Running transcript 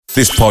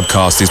This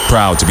podcast is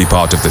proud to be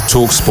part of the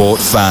TalkSport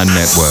Fan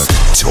Network.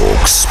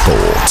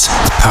 TalkSport.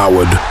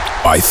 Powered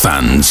by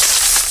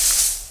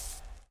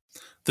fans.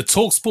 The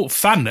TalkSport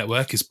Fan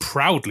Network is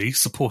proudly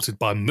supported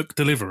by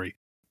McDelivery,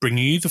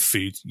 bringing you the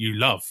food you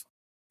love.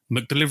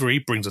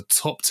 McDelivery brings a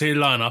top-tier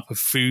lineup of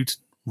food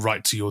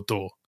right to your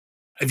door.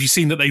 Have you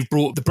seen that they've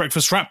brought the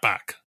breakfast wrap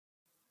back?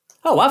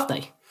 Oh, have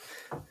they?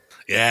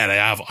 Yeah, they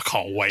have. I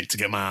can't wait to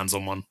get my hands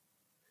on one.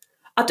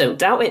 I don't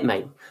doubt it,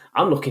 mate.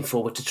 I'm looking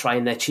forward to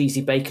trying their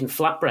cheesy bacon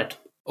flatbread.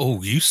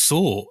 Oh, you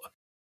saw.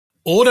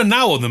 Order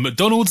now on the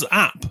McDonald's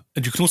app,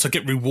 and you can also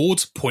get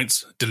rewards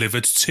points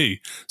delivered too.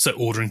 So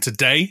ordering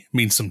today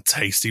means some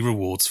tasty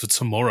rewards for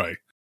tomorrow.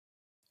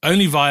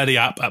 Only via the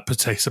app at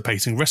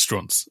participating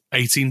restaurants.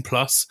 18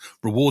 plus,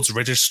 rewards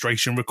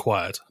registration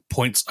required.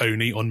 Points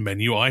only on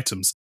menu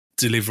items.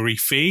 Delivery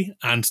fee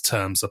and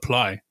terms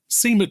apply.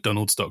 See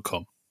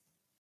mcdonalds.com.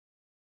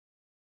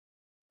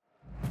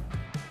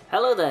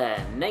 Hello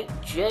there, Nate,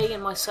 Jay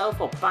and myself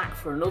are back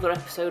for another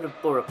episode of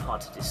Borough Pod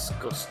to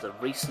discuss the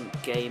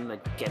recent game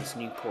against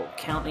Newport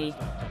County.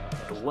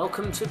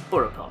 Welcome to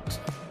Borough Pod.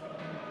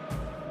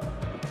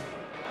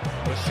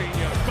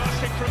 Mousinho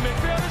bursting from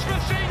midfield, it's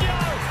Mousinho!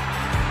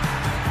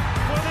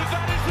 Well, if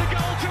that is the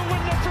goal to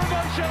win the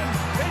promotion,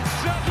 it's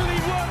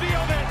certainly worthy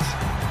of it!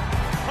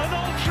 An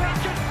Old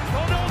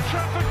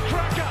Trafford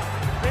cracker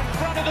in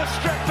front of the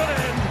Stretford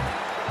end.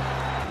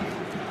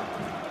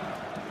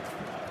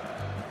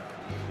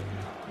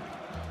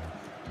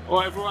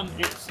 Alright everyone,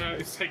 it's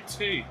take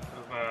two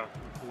of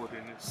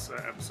recording this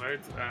episode.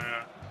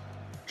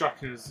 Jack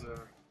has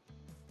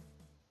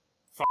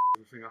f***ed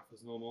everything up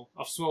as normal.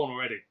 I've sworn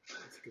already.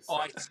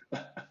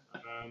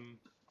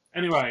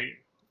 Anyway,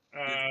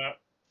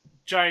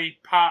 Jay,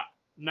 Pat,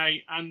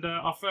 Nate and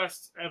our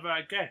first ever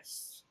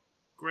guest,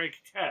 Greg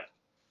Kett.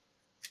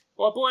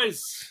 Alright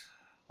boys.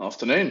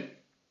 Afternoon.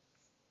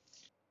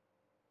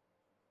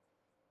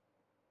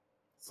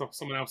 So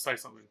someone else say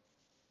something.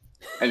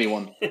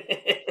 Anyone.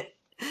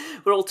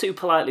 We're all too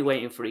politely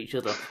waiting for each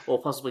other,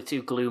 or possibly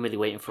too gloomily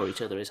waiting for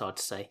each other, it's hard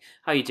to say.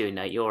 How you doing,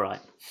 Nate? You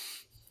alright?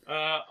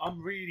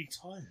 I'm really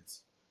tired.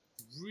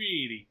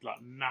 Really,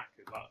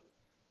 knackered.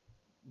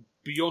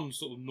 Beyond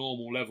sort of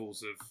normal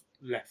levels of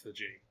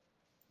lethargy.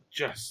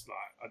 Just,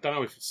 I don't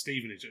know if it's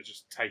Stevenage are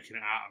just taking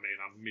it out of me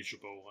and I'm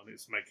miserable and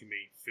it's making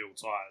me feel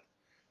tired.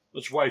 I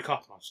just woke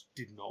up and I just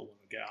did not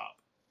want to get up.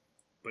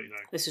 But,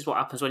 This is what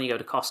happens when you go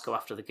to Costco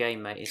after the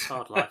game, mate. It's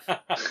hard life.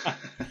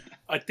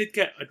 I did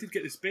get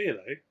this beer,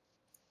 though.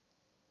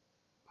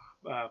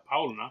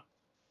 Paulaner.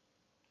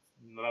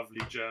 Lovely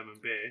German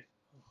beer.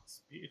 Oh,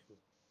 it's beautiful.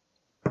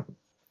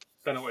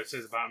 Don't know what it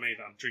says about me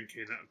that I'm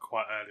drinking it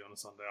quite early on a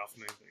Sunday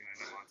afternoon, but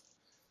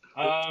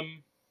never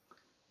mind.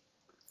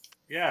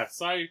 Yeah,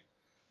 so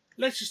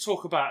let's just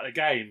talk about the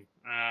game,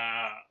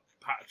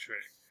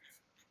 Patrick.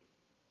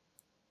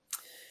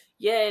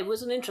 Yeah, it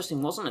was an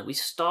interesting, wasn't it? We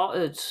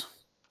started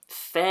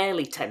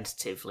fairly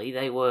tentatively.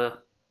 They were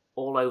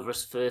all over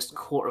us first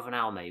quarter of an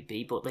hour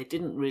maybe, but they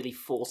didn't really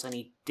force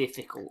any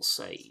difficult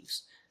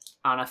saves.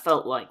 And I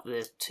felt like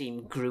the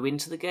team grew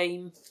into the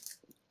game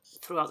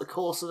throughout the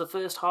course of the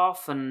first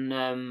half,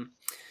 and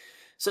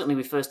certainly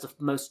we forced the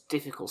most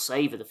difficult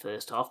save of the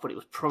first half, but it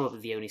was probably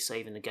the only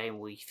save in the game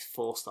we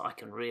forced that I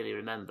can really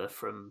remember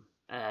from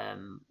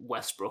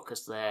Westbrook,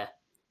 as their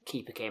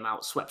keeper came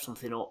out, swept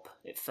something up,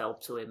 it fell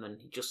to him, and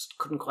he just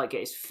couldn't quite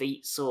get his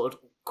feet sorted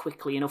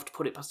quickly enough to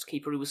put it past the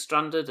keeper who was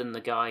stranded, and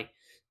the guy,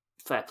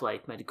 fair play,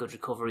 made a good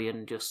recovery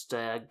and just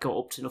got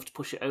up enough to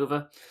push it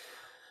over.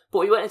 But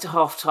we went into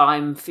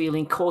half-time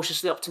feeling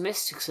cautiously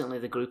optimistic. Certainly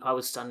the group I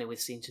was standing with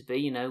seemed to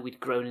be.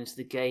 We'd grown into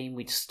the game.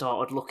 We'd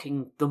started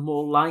looking the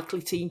more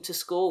likely team to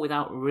score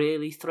without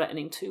really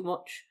threatening too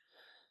much.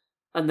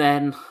 And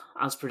then,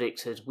 as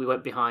predicted, we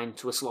went behind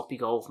to a sloppy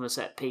goal from a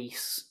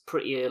set-piece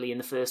pretty early in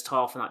the first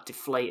half, and that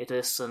deflated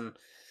us, and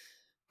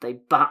they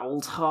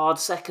battled hard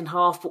second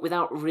half, but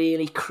without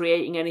really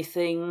creating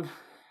anything.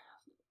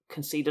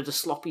 Conceded a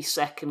sloppy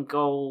second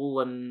goal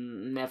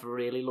and never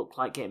really looked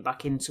like getting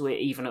back into it,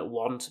 even at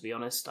one, to be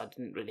honest. I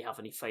didn't really have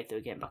any faith they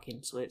were getting back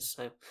into it,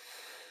 so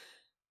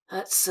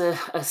that's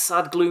a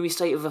sad, gloomy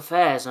state of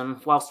affairs, and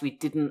whilst we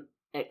didn't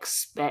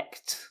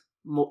expect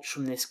much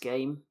from this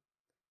game,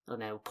 I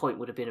know a point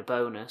would have been a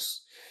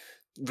bonus,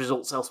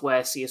 results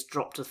elsewhere see us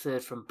drop to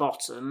third from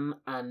bottom,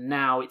 and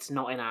now it's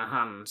not in our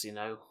hands,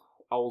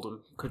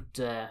 Oldham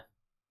could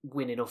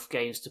win enough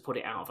games to put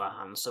it out of our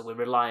hands, so we're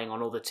relying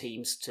on other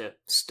teams to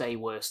stay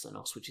worse than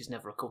us, which is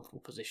never a comfortable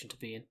position to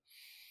be in.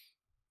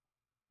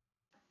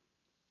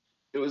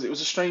 It was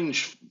a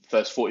strange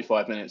first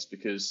 45 minutes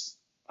because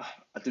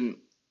I didn't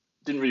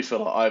really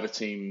feel like either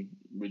team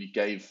really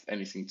gave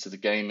anything to the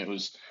game. We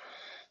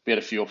had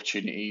a few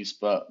opportunities,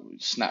 but we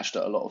snatched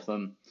at a lot of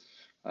them.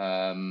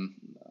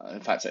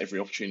 In fact, at every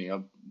opportunity,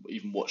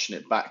 even watching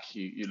it back,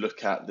 you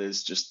look at,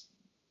 there's just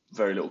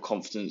very little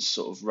confidence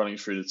sort of running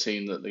through the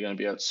team that they're going to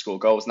be able to score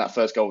goals. And that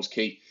first goal was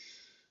key.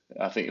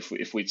 I think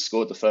if we'd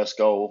scored the first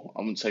goal,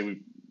 I'm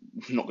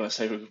not going to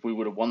say we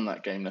would have won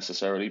that game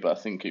necessarily, but I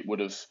think it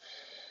would have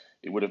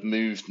it would have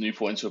moved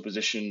Newport into a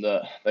position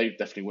that they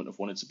definitely wouldn't have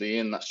wanted to be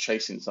in. That's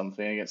chasing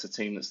something against a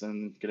team that's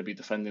then going to be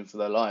defending for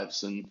their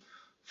lives. And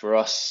for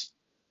us,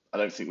 I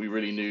don't think we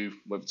really knew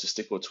whether to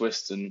stick or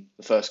twist. And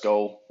the first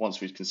goal, once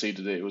we'd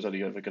conceded it, it was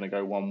only ever going to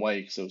go one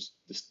way, because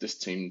this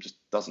team just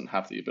doesn't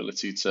have the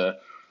ability to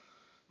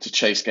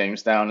chase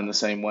games down in the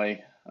same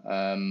way.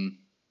 And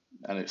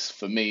it's,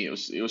 for me,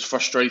 it was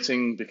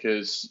frustrating,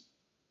 because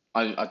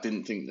I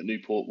didn't think that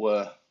Newport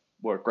were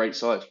a great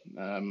side,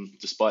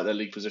 despite their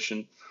league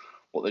position.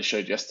 What they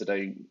showed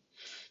yesterday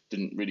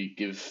didn't really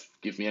give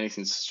me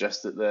anything to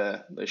suggest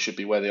that they should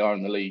be where they are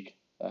in the league.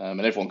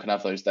 And everyone can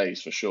have those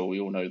days for sure. We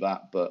all know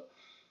that, but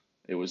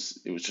it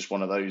was just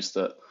one of those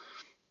that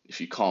if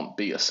you can't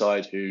beat a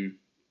side who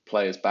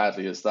play as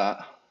badly as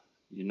that,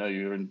 you know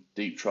you're in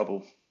deep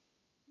trouble.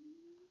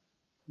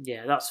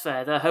 Yeah, that's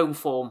fair. Their home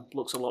form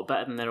looks a lot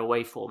better than their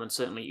away form, and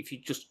certainly if you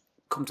just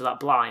come to that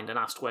blind and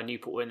asked where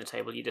Newport were in the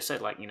table, you'd have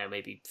said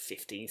maybe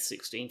 15th,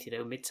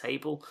 16th,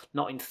 mid-table,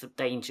 not in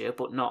danger,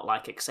 but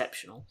not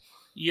exceptional.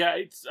 Yeah,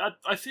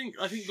 I think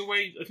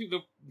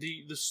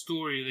the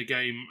story of the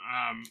game,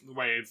 the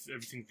way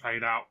everything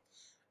played out,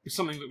 is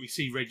something that we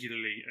see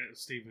regularly at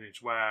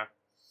Stevenage, where,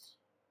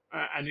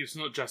 and it's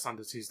not just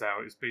under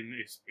Tisdale. It's been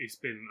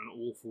an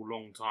awful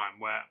long time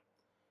where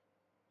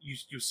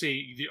you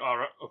see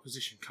our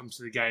opposition come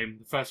to the game.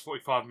 The first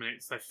 45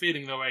 minutes, they're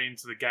feeling their way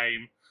into the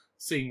game,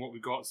 seeing what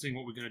we've got, seeing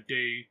what we're going to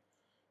do.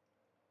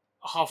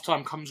 Half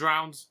time comes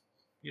around,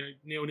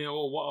 0-0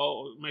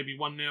 or maybe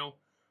 1-0.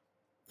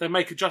 They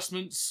make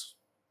adjustments.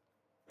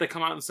 They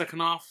come out in the second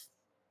half.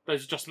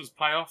 Those adjustments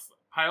pay off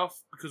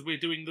because we're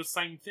doing the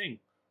same thing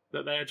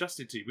that they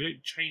adjusted to. We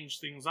don't change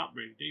things up,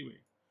 really, do we?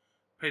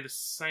 Play the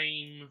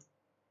same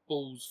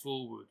balls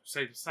forward.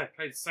 Play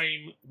the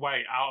same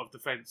way out of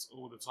defence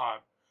all the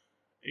time.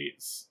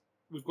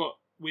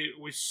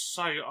 We're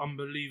so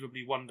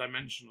unbelievably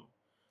one-dimensional.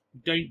 We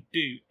don't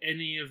do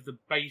any of the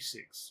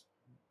basics,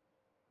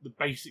 the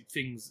basic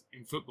things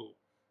in football.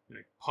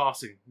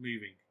 Passing,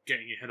 moving,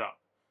 getting your head up.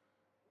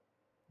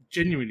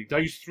 Genuinely,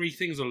 those three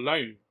things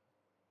alone,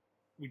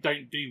 we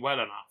don't do well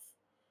enough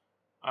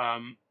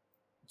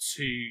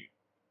to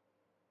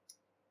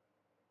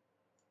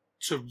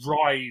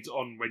ride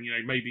on when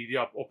maybe the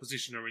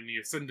opposition are in the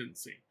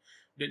ascendancy.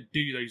 We don't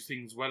do those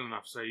things well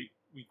enough. So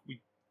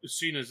we as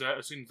soon as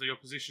the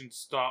opposition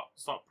start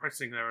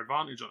pressing their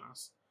advantage on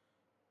us,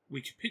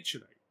 we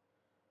capitulate.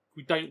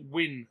 We don't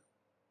win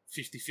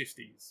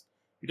 50-50s.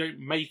 We don't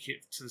make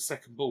it to the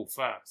second ball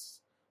first.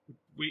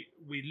 We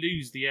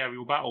lose the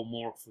aerial battle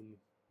more often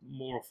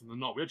than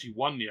not. We actually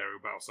won the aerial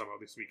battle somehow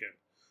this weekend,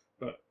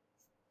 but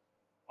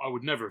I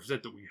would never have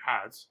said that we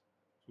had.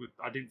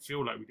 I didn't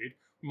feel like we did.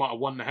 We might have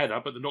won the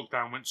header, but the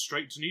knockdown went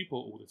straight to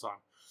Newport all the time.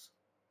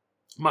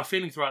 My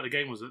feeling throughout the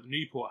game was that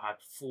Newport had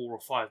 4 or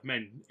 5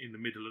 men in the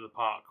middle of the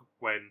park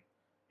when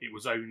it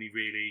was only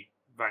really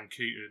Van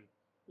Kooten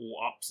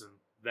or Upson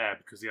there,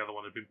 because the other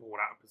one had been pulled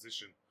out of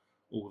position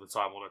all the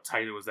time, or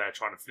Taylor was there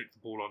trying to flick the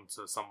ball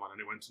onto someone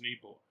and it went to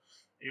Newport.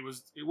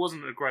 It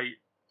wasn't a great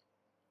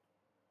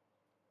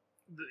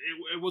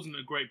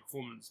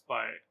performance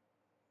by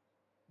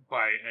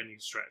any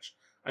stretch.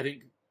 I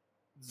think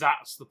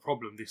that's the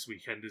problem this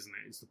weekend, isn't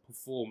it? It's the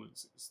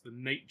performance. It's the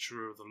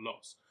nature of the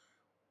loss.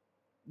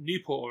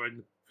 Newport are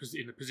in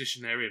the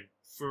position they're in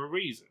for a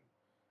reason,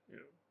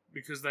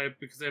 because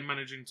they're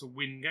managing to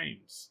win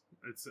games.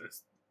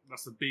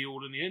 That's the be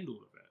all and the end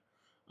all of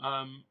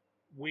it.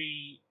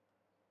 We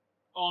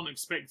aren't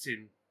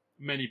expecting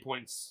many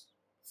points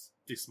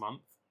this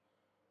month,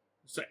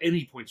 so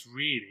any points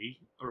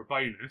really are a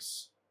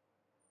bonus.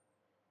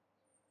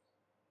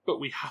 But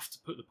we have to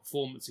put the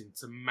performance in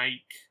to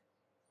make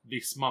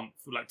this month,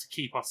 to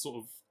keep us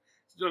sort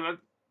of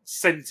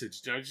centred,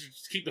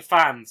 just keep the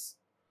fans,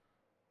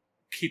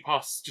 keep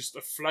us just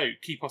afloat,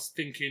 keep us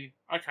thinking,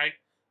 okay,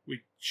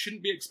 we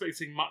shouldn't be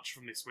expecting much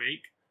from this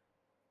week.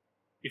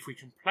 If we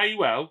can play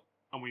well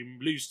and we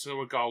lose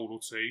to a goal or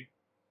two,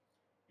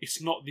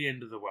 it's not the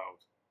end of the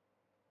world.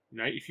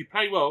 If you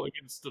play well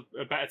against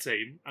a better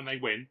team and they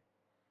win,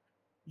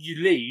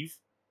 you leave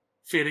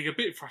feeling a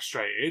bit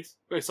frustrated,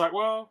 but it's like,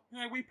 well,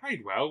 we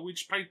played well. We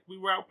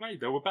were outplayed.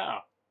 They were better.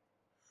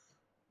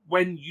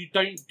 When you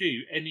don't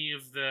do any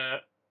of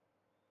the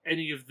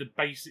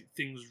basic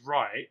things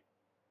right,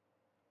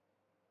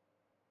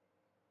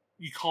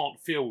 you can't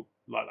feel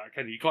like that,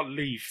 can you? You can't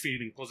leave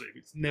feeling positive.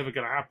 It's never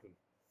going to happen.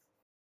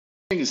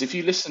 The thing is, if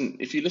you listen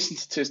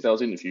to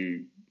Tisdale's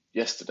interview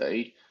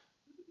yesterday,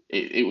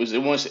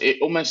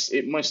 it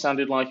almost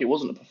sounded like it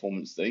wasn't a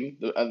performance thing.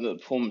 The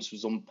performance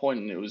was on point,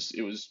 and it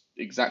was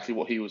exactly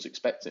what he was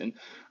expecting,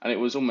 and it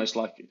was almost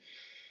like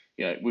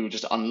we were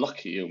just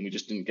unlucky and we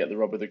just didn't get the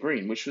rub of the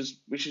green, which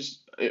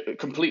is a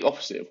complete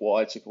opposite of what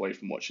I took away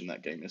from watching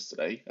that game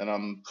yesterday, and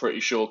I'm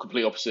pretty sure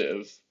complete opposite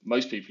of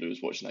most people who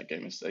was watching that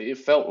game yesterday. It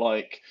felt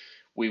like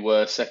we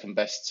were second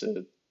best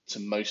to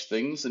most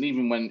things, and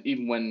even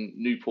when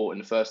Newport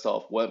in the first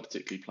half weren't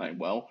particularly playing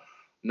well,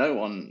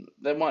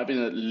 there might have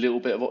been a little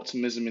bit of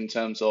optimism in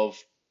terms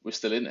of we're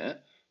still in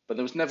it, but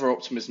there was never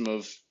optimism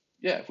of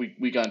yeah, if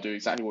we go and do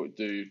exactly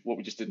what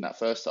we just did in that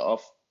first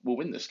half, we'll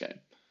win this game.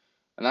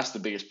 And that's the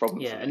biggest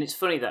problem Yeah, for me. and it's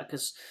funny that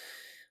because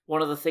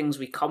one of the things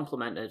we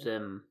complimented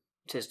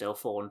Tisdale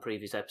for in the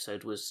previous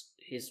episode was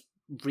his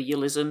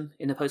realism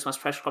in the post-match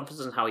press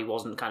conferences and how he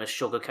wasn't kind of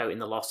sugarcoating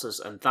the losses,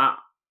 and that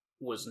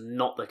was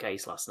not the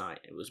case last night.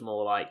 It was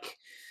more like,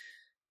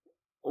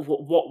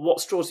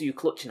 what straws are you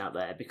clutching at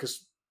there?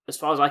 Because as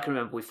far as I can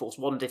remember, we forced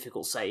one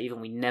difficult save and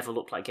we never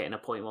looked like getting a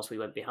point once we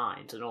went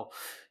behind. And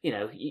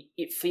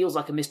it feels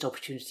like a missed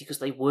opportunity because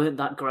they weren't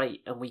that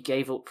great and we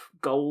gave up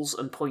goals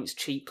and points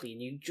cheaply,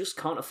 and you just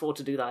can't afford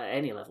to do that at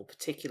any level,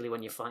 particularly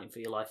when you're fighting for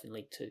your life in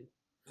League Two.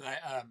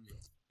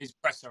 His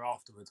presser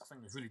afterwards, I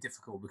think, was really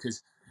difficult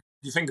because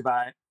if you think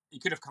about it, he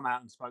could have come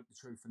out and spoke the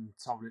truth and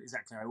told it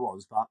exactly how it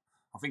was, but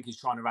I think he's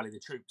trying to rally the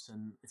troops,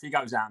 and if he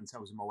goes out and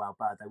tells us all how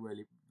bad they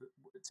really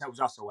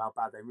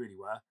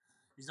were,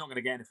 he's not going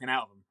to get anything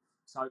out of them.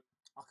 So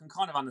I can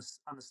kind of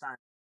understand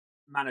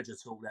manager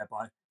talk there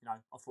by,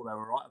 I thought they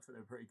were right. I thought they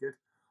were pretty good.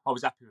 I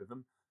was happy with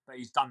them, but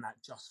he's done that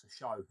just for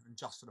show and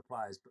just for the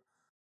players. But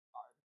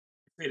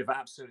if he'd have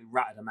absolutely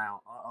ratted them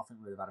out, I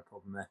think we'd have had a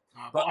problem there.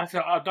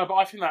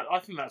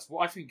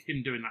 I think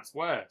him doing that's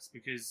worse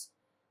because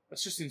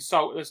that's just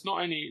insult. There's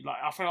not any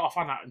I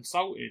find that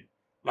insulting.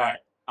 I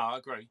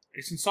agree.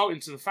 It's insulting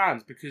to the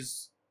fans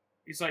because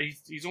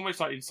he's almost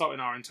like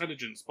insulting our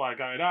intelligence by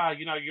going,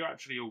 you're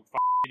actually all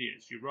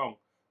idiots. You're wrong.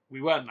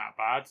 We weren't that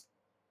bad.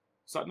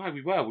 It's like, no,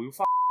 we were. We were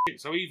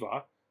shit. So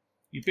either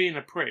you're being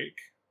a prick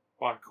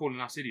by calling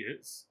us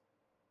idiots,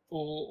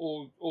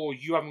 or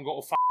you haven't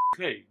got a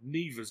clue.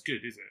 Neither's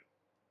good, is it?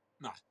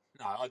 No,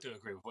 I do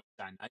agree with what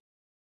you're saying, Nate.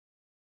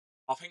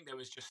 I think there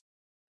was just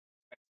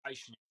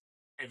expectation,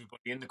 everybody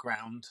in the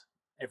ground,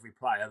 every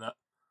player, that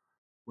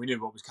we knew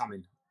what was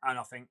coming. And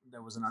I think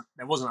there wasn't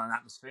an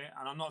atmosphere.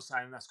 And I'm not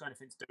saying that's got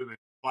anything to do with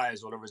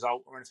players or the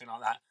result or anything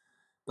like that.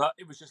 But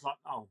it was just like,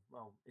 oh,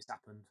 well, it's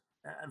happened.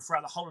 And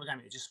throughout the whole of the game,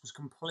 it just was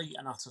complete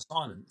and utter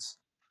silence.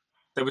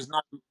 There was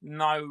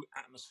no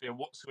atmosphere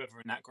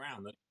whatsoever in that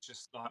ground. That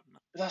just like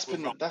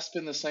that's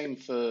been the same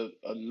for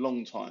a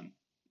long time.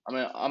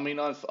 I mean,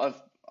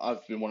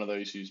 I've been one of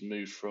those who's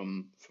moved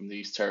from the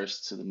East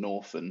Terrace to the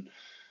North, and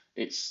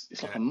it's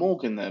like a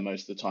morgue in there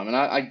most of the time. And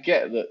I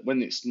get that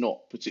when it's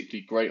not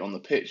particularly great on the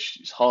pitch,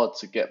 it's hard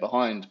to get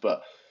behind.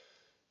 But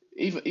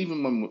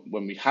even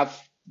when we have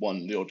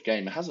won the odd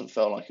game, it hasn't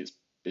felt like it's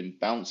been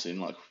bouncing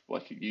like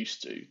it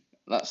used to.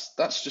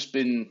 That's just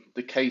been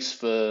the case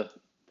for,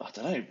 I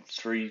don't know,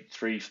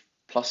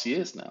 3+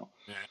 years now.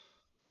 Yeah.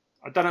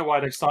 I don't know why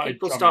they started.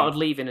 People started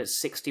leaving at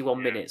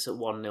 61 minutes at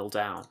 1-0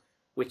 down,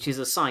 which is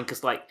a sign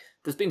because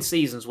there's been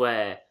seasons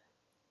where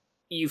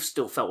you've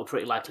still felt we're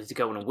pretty likely to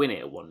go on and win it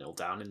at 1-0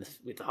 down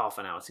with half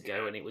an hour to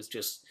go, and it was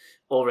just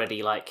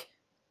already like,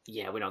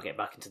 yeah, we're not getting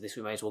back into this,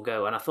 we may as well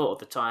go. And I thought at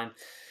the time,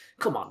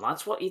 come on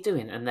lads, what are you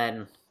doing? And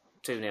then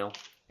 2-0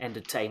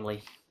 ended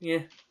tamely.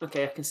 Yeah,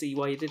 okay, I can see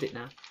why you did it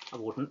now. I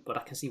wouldn't, but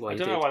I can see why you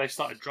did. I don't know why they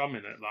started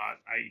drumming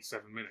at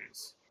 87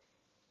 minutes.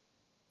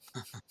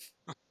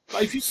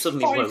 If you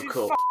suddenly woke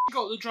up,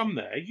 got the drum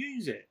there,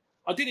 use it.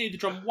 I didn't hear the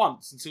drum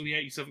once until the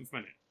 87th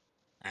minute.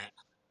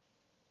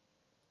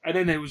 And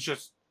then there was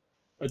just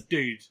a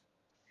dude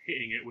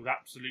hitting it with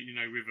absolutely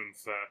no rhythm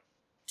for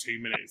 2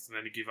 minutes and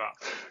then he give up.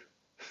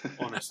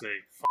 Honestly,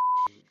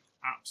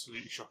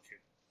 absolutely shocking.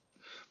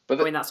 But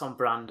I mean, that's on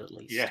brand at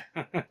least. Yeah.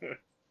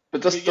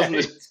 But doesn't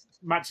this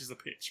matches the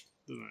pitch,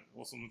 doesn't it?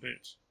 What's on the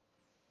pitch?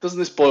 Doesn't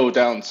this boil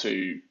down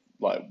to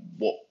like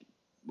what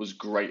was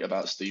great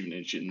about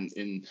Stevenage in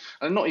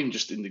and not even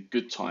just in the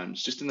good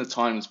times, just in the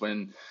times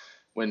when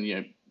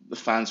the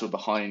fans were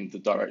behind the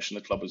direction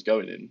the club was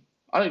going in.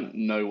 I don't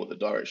know what the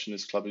direction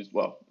this club is.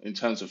 Well, in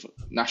terms of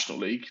National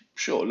League,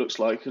 sure, it looks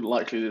like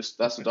likely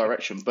that's the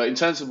direction. But in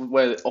terms of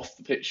where off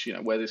the pitch,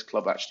 where this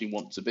club actually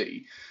wants to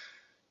be,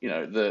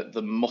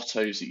 the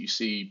mottos that you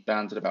see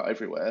banded about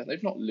everywhere,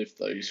 they've not lived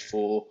those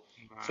for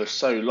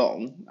so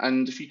long.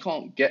 And if you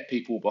can't get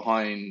people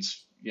behind,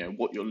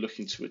 what you're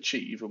looking to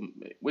achieve,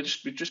 we've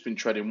just been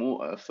treading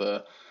water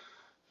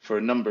for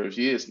a number of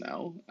years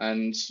now,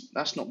 and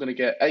that's not going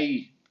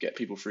to get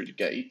people through the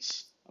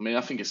gates. I mean,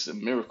 I think it's a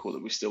miracle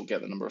that we still get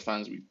the number of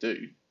fans we do.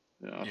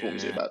 I thought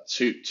was it about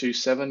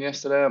 2.7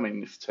 yesterday. I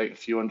mean, if you take a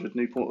few hundred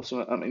Newport or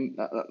something, I mean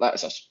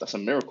that's a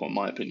miracle in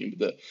my opinion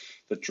with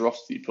the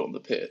dross that you put on the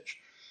pitch.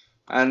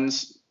 And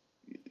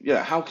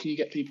how can you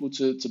get people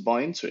to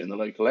buy into it in the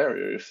local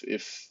area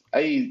if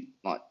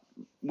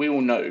we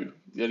all know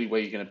the only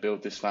way you're going to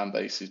build this fan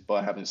base is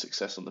by having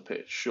success on the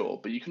pitch,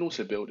 sure, but you can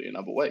also build it in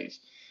other ways.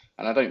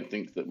 And I don't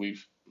think that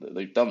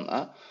they've done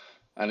that.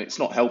 And it's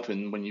not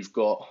helping when you've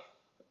got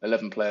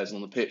 11 players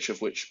on the pitch,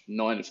 of which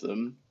 9 of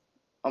them,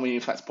 I mean,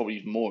 in fact, probably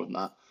even more than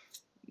that.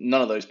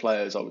 None of those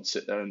players I would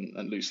sit there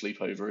and lose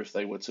sleep over if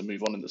they were to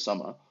move on in the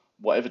summer,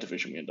 whatever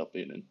division we end up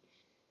being in.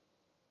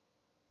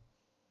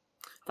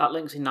 That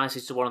links in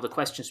nicely to one of the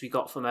questions we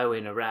got from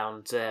Owen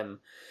around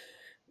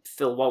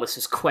Phil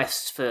Wallace's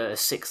quest for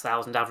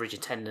 6,000 average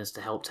attendance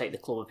to help take the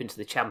club up into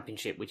the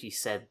Championship, which he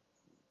said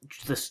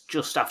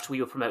just after we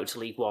were promoted to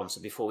League One,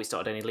 so before we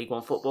started any League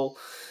One football.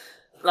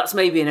 that's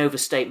maybe an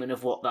overstatement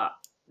of what that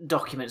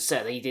document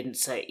said. He didn't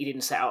set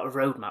out a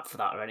roadmap for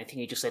that or anything.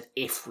 He just said,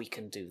 if we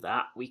can do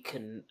that, we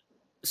can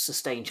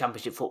sustain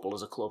Championship football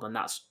as a club, and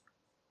that's,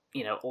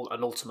 you know,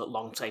 an ultimate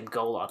long-term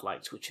goal I'd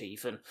like to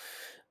achieve. And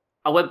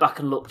I went back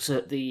and looked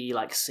at the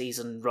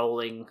season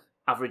rolling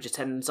average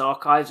attendance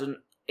archives, and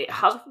it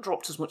hasn't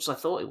dropped as much as I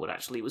thought it would,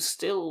 actually. It was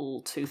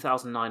still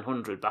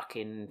 2,900 back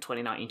in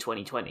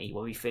 2019-2020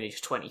 when we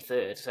finished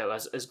 23rd. So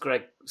as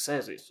Greg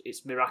says,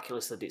 it's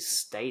miraculous that it's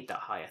stayed that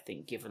high, I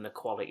think, given the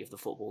quality of the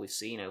football we've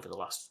seen over the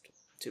last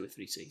 2 or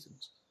 3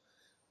 seasons.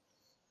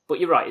 But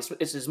you're right,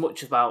 it's as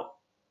much about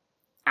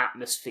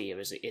atmosphere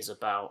as it is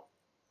about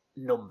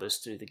numbers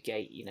through the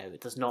gate. You know,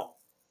 there's not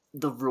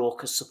the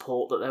raucous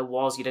support that there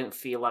was. You don't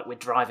feel like we're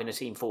driving a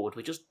team forward.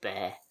 We're just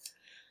there.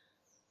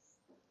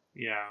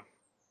 Yeah.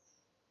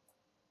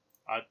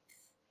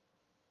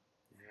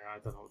 I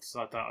don't know what to say.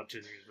 I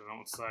genuinely don't know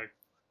what to say.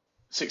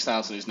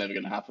 6,000 is never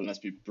going to happen. Let's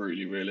be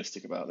brutally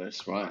realistic about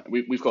this, right?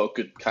 We've got a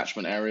good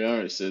catchment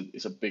area. It's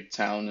a big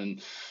town,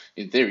 and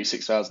in theory,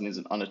 6,000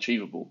 isn't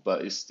unachievable,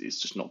 but it's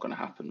just not going to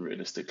happen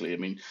realistically. I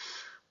mean,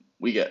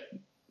 we get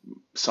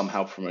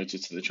somehow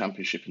promoted to the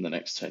Championship in the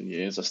next 10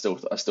 years. I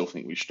still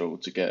think we struggle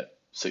to get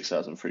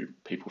 6,000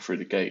 people through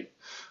the gate.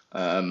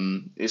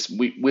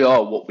 We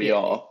are what we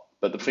are,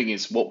 but the thing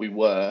is, what we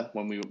were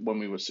when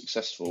we were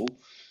successful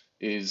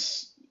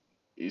is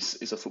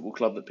a football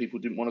club that people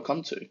didn't want to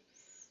come to,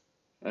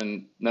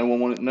 and no one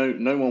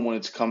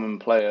wanted to come and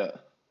play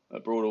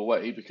at Broadway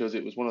Way, because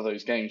it was one of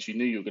those games you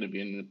knew you were going to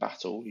be in a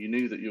battle. You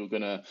knew that you were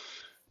going to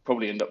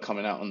probably end up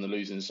coming out on the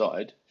losing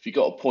side. If you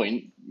got a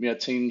point, we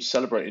had teams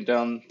celebrating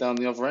down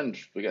the other end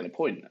for getting a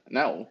point.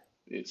 Now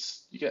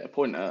you get a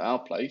point at our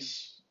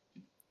place,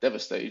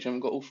 devastated you haven't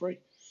got all 3.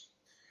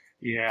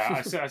 Yeah,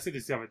 I said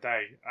this the other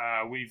day.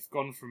 We've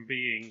gone from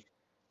being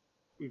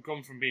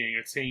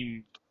a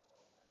team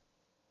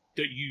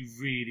that you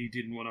really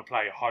didn't want to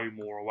play home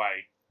or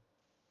away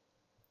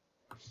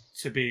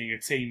to being a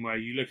team where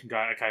you look and go,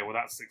 okay, well,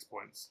 that's 6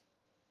 points.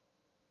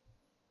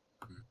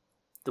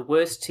 The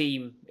worst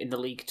team in the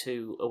League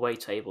 2 away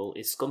table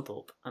is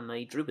Scunthorpe, and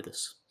they drew with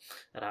us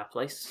at our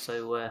place.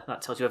 So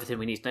that tells you everything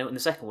we need to know. And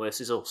the second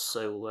worst is us.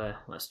 So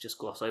let's just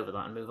gloss over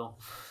that and move on.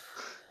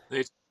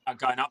 It's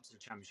going up to the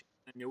Championship,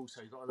 and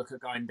you've got to look at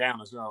going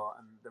down as well,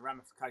 and the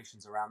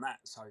ramifications around that.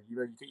 So you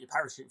get your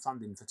parachute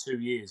funding for 2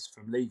 years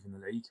from leaving the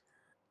league.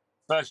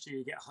 First year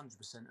you get 100%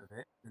 of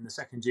it, and the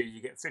second year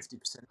you get 50%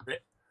 of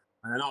it,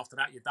 and then after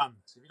that you're done.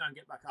 So if you don't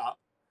get back up,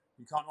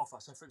 you can't offer.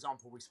 So for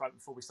example, we spoke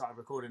before we started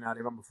recording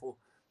earlier on, before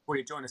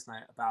you joined us,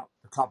 Nate, about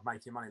the club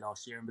making money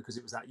last year, and because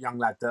it was that young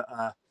lad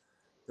that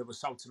was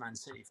sold to Man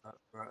City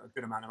for a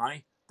good amount of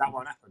money, that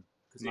won't happen,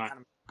 because we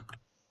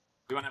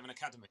won't have an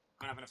academy,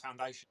 we won't have a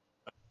foundation.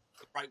 But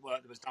the great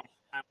work that was done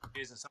for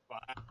years and stuff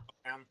like that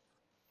down,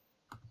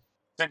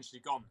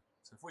 essentially gone.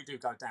 So if we do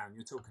go down,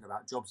 you're talking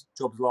about jobs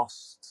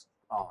lost.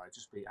 Oh, it'd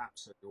just be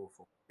absolutely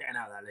awful. Getting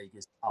out of that league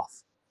is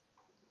tough.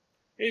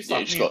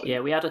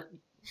 We had a...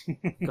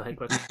 Go ahead,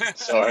 Greg.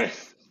 Sorry,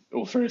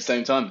 all three at the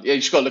same time. Yeah, you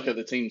just got to look at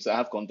the teams that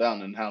have gone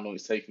down and how long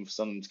it's taken for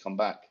some to come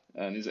back,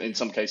 and in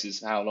some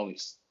cases, how long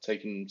it's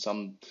taken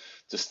some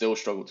to still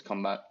struggle to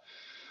come back.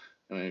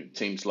 I mean,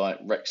 teams like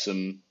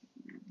Wrexham,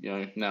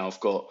 now have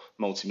got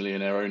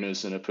multi-millionaire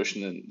owners and are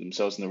pushing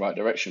themselves in the right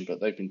direction,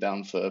 but they've been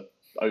down for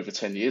over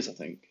 10 years, I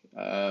think.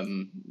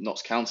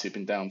 Notts County have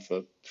been down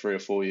for 3 or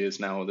 4 years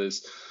now.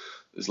 There's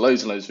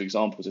loads and loads of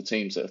examples of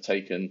teams that have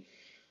taken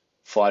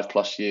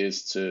 5+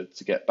 years to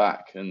get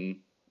back, and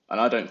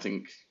I don't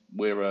think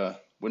we're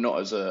not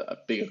as a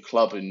bigger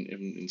club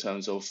in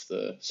terms of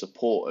the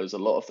support as a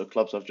lot of the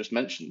clubs I've just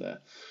mentioned there.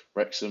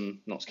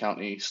 Wrexham, Notts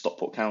County,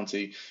 Stockport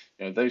County,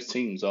 those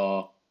teams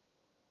are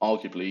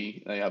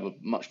arguably, they have a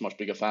much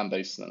bigger fan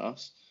base than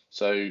us.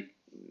 So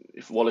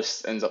if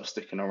Wallace ends up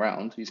sticking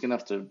around, he's going to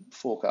have to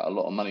fork out a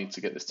lot of money to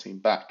get this team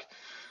back.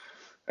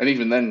 And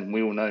even then,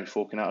 we all know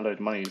forking out a load of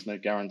money is no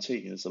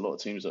guarantee. There's a lot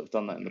of teams that have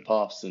done that in the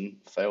past and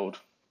failed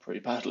pretty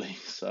badly.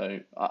 So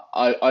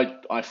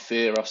I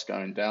fear us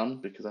going down,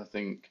 because I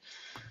think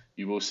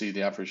you will see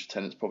the average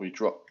attendance probably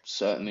drop,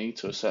 certainly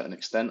to a certain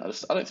extent. I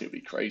don't think it'll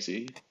be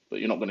crazy, but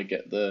you're not going to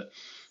get the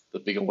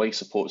big away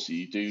supports that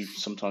you do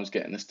sometimes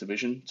get in this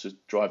division to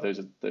drive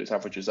those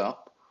averages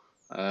up.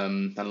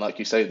 And like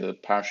you say, the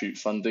parachute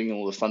funding,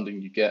 all the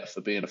funding you get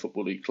for being a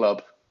Football League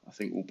club, I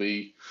think will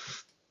be,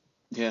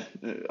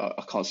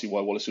 I can't see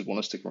why Wallace would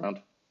want to stick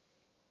around.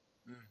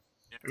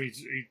 We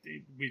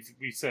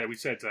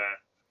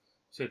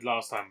said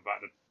last time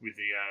about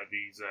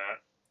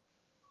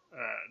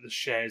the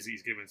shares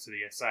he's given to the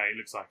SA. It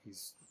looks like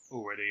he's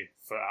already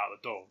foot out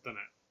the door, doesn't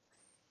it?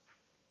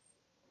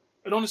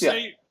 And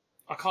honestly,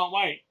 I can't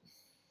wait.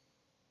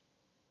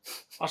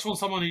 I just want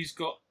someone who's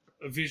got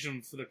a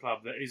vision for the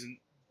club that isn't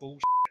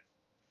bullshit.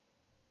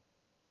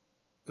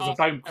 Because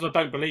I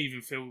don't believe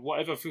in Phil.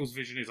 Whatever Phil's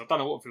vision is, I don't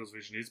know what Phil's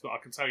vision is, but I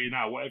can tell you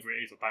now, whatever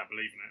it is, I don't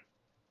believe in it.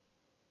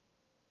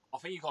 I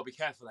think you've got to be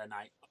careful there,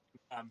 Nate.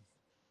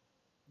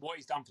 What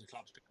he's done for the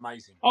club's been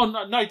amazing. Oh,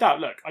 no doubt.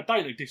 Look, I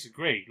don't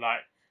disagree. Like,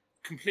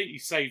 completely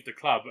saved the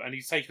club, and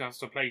he's taken us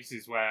to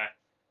places where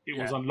it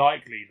was Yeah.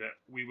 unlikely that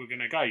we were going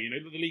to go. You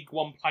know, the League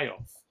One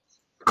playoff.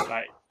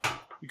 Like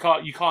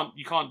you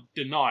can't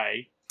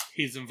deny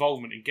his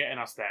involvement in getting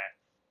us there.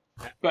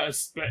 But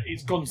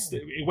it's gone.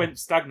 It went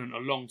stagnant a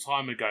long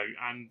time ago,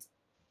 and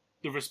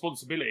the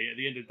responsibility at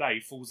the end of the day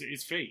falls at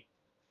his feet.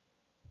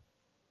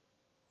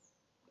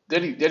 The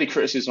only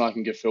criticism I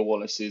can give Phil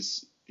Wallace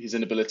is his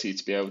inability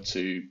to be able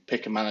to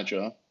pick a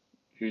manager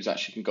who's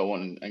actually can go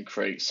on and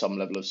create some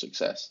level of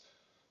success.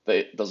 That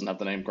it doesn't have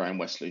the name Graham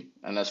Wesley,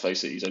 and let's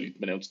face it, he's only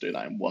been able to do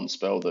that in one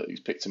spell that he's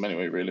picked him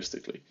anyway,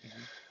 realistically.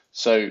 Mm-hmm.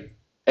 So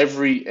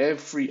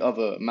every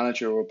other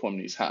manager or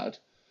appointment he's had,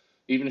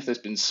 even if there's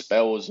been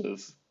spells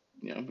of,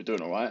 you know, we're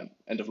doing all right.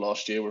 End of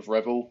last year with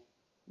Revel,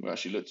 we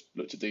actually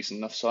looked a decent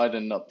enough side,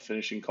 ended up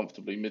finishing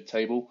comfortably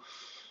mid-table.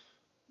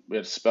 We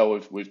had a spell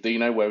with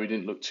Dino where we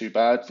didn't look too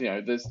bad. You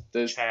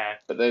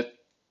know,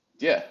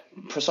 yeah,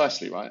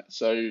 precisely right.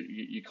 So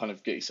you kind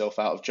of get yourself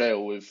out of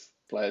jail with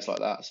players like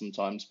that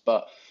sometimes.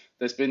 But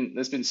there's been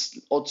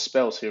odd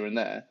spells here and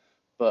there.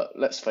 But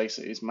let's face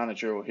it, his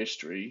managerial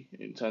history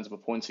in terms of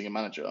appointing a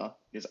manager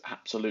is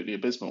absolutely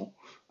abysmal,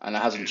 and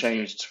it hasn't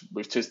changed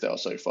with Tisdale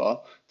so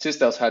far.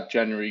 Tisdale's had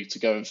January to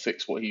go and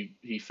fix what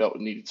he felt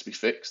needed to be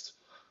fixed,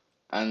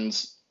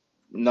 and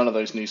none of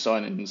those new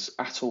signings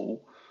at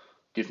all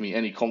give me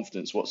any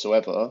confidence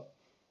whatsoever,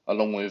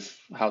 along with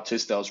how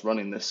Tisdale's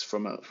running this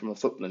from a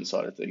footballing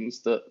side of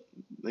things, that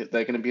they're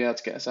going to be able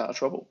to get us out of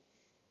trouble.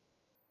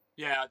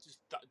 Yeah, I just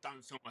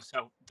don't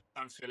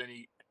feel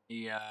any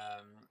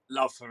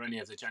love for any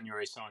of the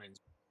January signings.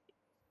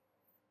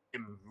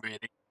 Him really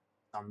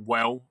done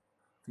well.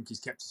 I think he's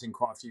kept us in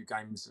quite a few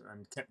games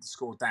and kept the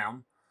score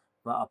down.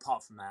 But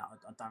apart from that,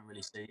 I don't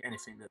really see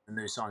anything that the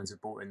new signings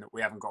have brought in that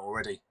we haven't got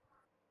already.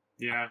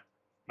 Yeah.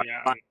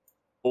 Yeah, I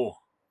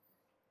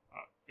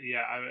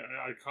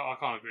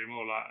can't agree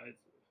more. Like,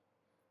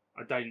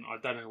 I don't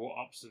know what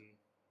Upson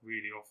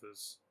really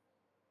offers.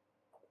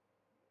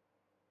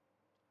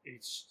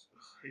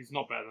 He's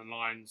not better than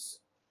Lyons.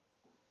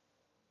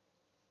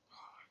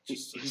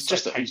 He's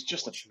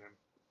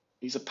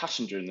a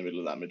passenger in the middle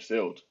of that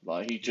midfield.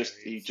 Like he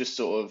just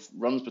sort of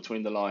runs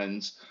between the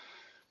lines.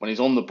 When he's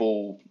on the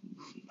ball,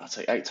 I'd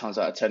say 8 times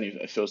out of 10,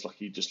 it feels like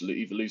he just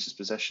either loses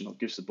possession or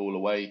gives the ball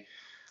away.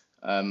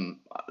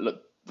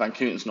 Look, Van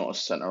Kooten's not a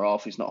centre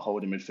half. He's not a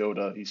holding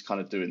midfielder. He's kind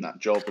of doing that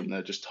job, and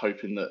they're just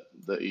hoping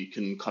that he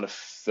can kind of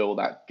fill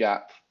that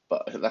gap.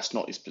 But that's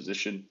not his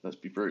position. Let's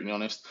be brutally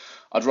honest.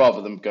 I'd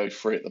rather them go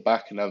free at the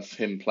back and have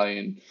him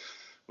playing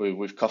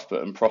with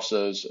Cuthbert and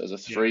Prosser as a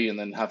 3, and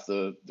then have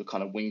the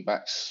kind of wing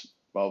backs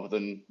rather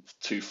than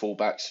 2 full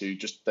backs who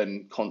just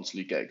then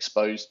constantly get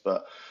exposed.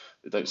 But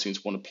they don't seem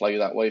to want to play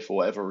that way for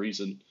whatever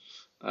reason.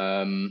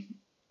 I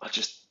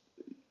just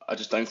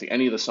don't think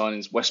any of the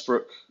signings.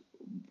 Westbrook,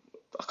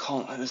 I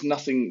can't. There's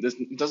nothing.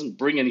 He doesn't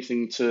bring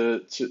anything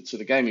to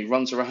the game. He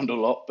runs around a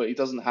lot, but he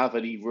doesn't have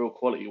any real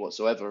quality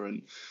whatsoever.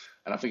 And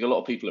I think a lot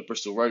of people at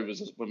Bristol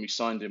Rovers, when we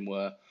signed him,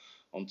 were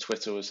on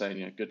Twitter were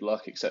saying, good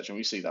luck, etc. And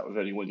we see that with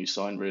anyone you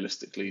sign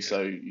realistically. Yeah.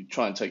 So you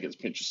try and take it as a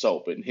pinch of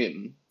salt. But in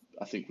him,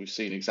 I think we've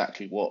seen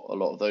exactly what a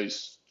lot of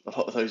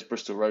those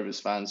Bristol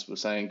Rovers fans were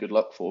saying good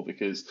luck for,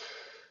 because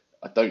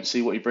I don't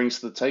see what he brings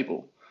to the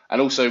table.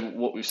 And also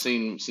what we've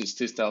seen since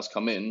Tisdale's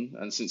come in,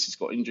 and since he's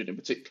got injured in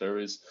particular,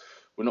 is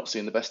we're not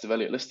seeing the best of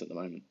Elliot List at the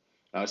moment.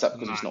 Now, is that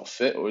because he's not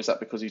fit, or is that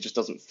because he just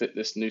doesn't fit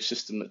this new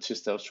system that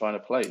Tisdale's trying to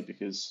play,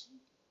 because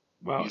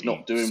he's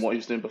not doing what he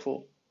was doing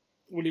before?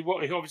 Well,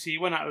 he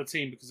went out of the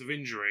team because of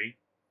injury,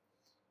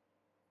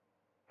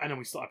 and then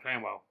we started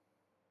playing well.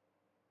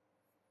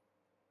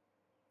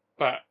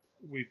 But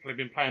we've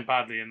been playing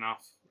badly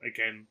enough,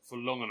 again, for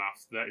long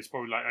enough, that it's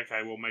probably like,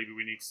 okay, well, maybe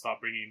we need to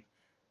start bringing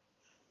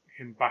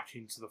him back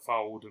into the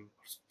fold and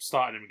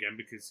starting him again,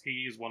 because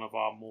he is one of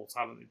our more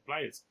talented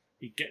players.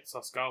 He gets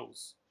us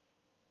goals.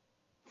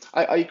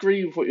 I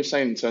agree with what you're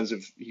saying in terms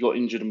of he got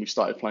injured and we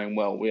started playing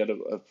well. We had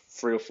a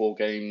 3 or 4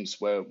 games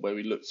where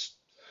we looked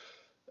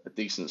a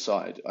decent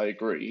side. I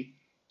agree.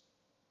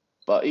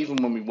 But even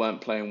when we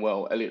weren't playing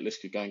well, Elliot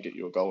List could go and get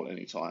you a goal at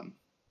any time.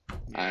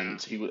 Yeah.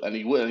 And he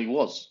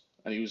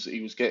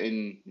was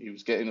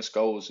getting us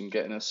goals and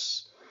getting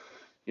us,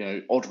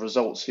 odd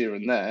results here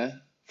and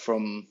there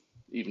from,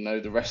 even though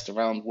the rest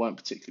around weren't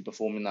particularly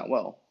performing that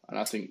well. And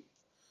I think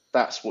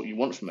that's what you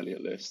want from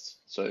Elliot List.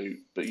 So,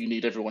 but you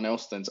need everyone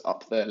else then to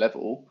up their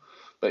level.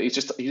 But he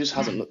just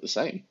hasn't looked the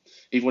same.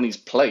 Even when he's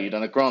played,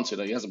 and granted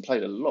he hasn't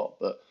played a lot,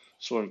 but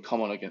saw him come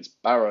on against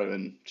Barrow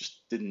and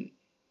just didn't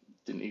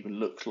even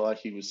look like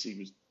he was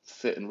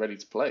fit and ready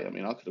to play. I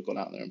mean, I could have gone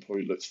out there and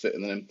probably looked fitter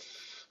than him.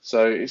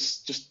 So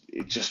it's just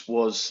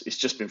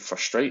been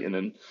frustrating,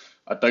 and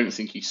I don't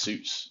think he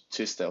suits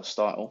Tisdale's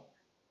style.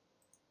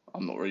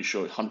 I'm not really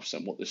sure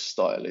 100% what this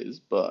style is,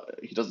 but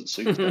he doesn't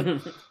suit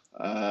them.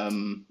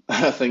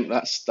 I think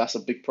that's a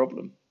big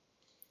problem.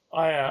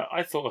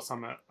 I thought of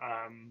something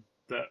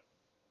that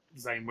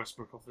Zane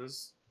Westbrook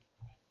offers.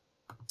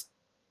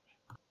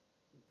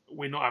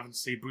 We're not having to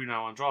see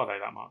Bruno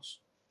Andrade that much.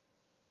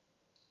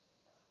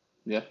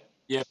 Yeah.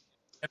 Yeah.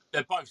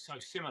 They're both so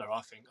similar,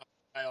 I think.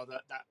 They are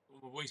that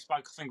we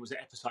spoke, I think it was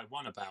at episode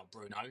 1 about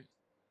Bruno, a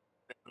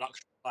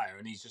luxury player,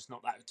 and he's just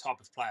not that type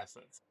of player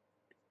for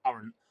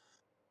current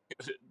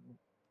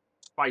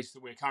space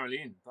that we're currently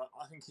in. But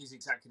I think he's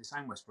exactly the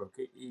same, Westbrook.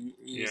 He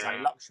is a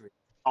luxury you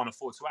can't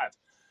afford to have.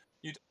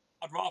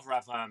 I'd rather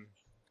have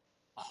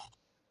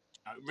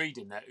Reed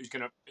in there who's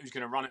gonna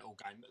run it all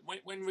game.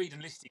 When Reed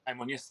and Listy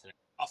came on yesterday,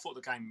 I thought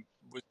the game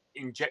was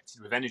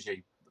injected with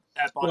energy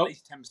by at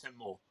least 10%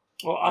 more.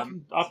 Well,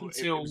 up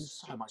until it was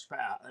so much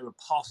better. They were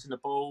passing the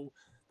ball,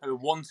 they were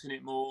wanting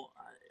it more.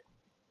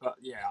 But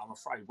yeah, I'm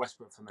afraid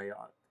Westbrook for me,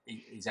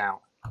 he's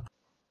out.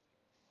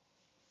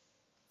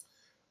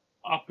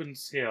 Up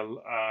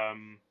until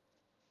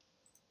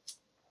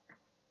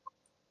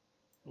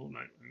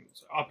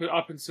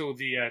up until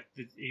the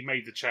he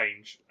made the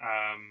change,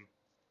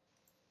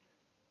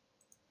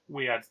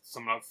 we had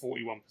something like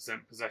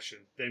 41%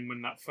 possession. Then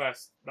when that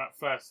first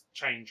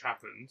change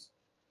happened,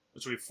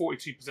 so we had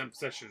 42%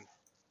 possession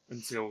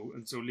until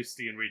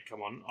Listy and Reed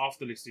come on.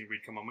 After Listy and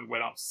Reed come on, we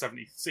went up to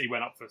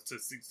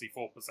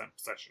 64%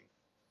 possession.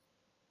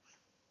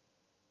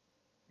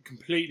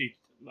 Completely.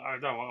 I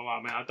don't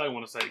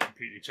want to say it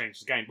completely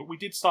changed the game, but we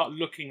did start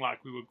looking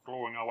like we were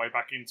clawing our way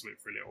back into it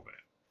for a little bit.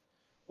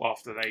 Well,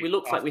 we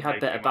looked like we had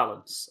better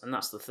balance, and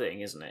that's the thing,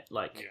 isn't it?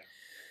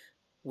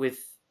 With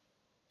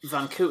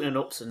Van Kooten and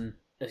Upton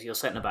as your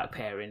centre-back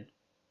pairing,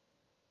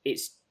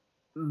 it's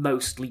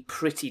mostly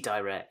pretty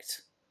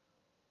direct,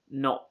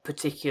 not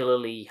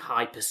particularly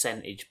high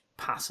percentage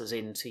passes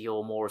into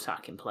your more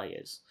attacking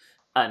players.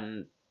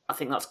 And I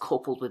think that's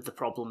coupled with the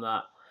problem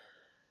that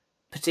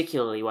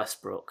particularly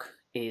Westbrook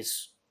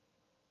is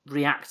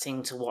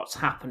reacting to what's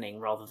happening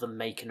rather than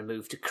making a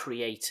move to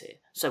create it.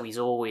 So he's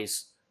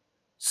always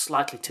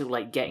slightly too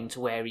late getting to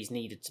where he's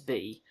needed to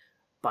be,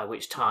 by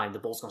which time the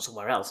ball's gone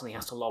somewhere else and he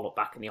has to loll it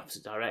back in the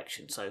opposite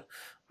direction. So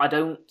I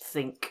don't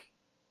think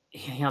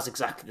he has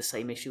exactly the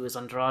same issue as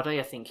Andrade.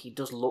 I think he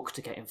does look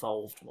to get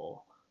involved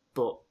more,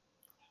 but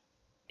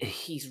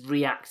he's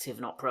reactive,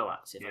 not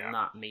proactive, and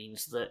that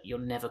means that you're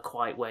never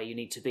quite where you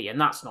need to be. And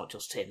that's not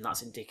just him,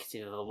 that's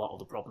indicative of a lot of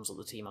the problems that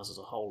the team has as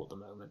a whole at the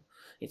moment.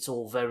 It's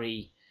all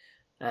very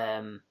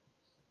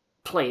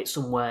play it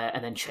somewhere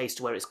and then chase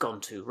to where it's gone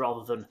to,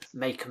 rather than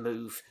make a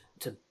move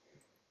to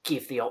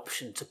give the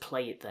option to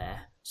play it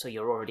there, so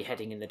you're already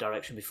heading in the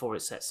direction before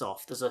it sets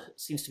off.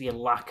 Seems to be a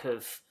lack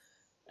of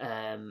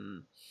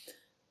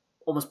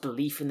almost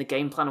belief in the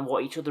game plan and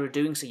what each other are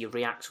doing, so you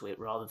react to it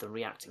rather than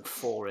reacting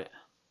for it.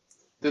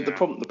 The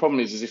problem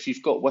is if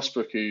you've got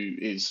Westbrook, who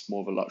is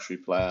more of a luxury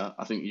player,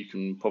 I think you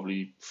can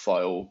probably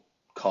file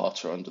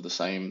Carter under the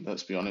same.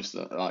 Let's be honest,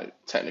 like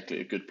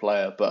technically a good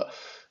player, but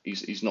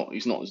he's not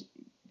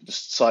the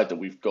side that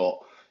we've got.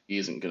 He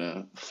isn't going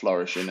to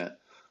flourish in it.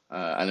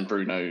 And then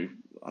Bruno,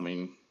 I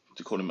mean,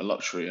 to call him a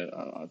luxury,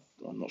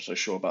 I'm not so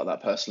sure about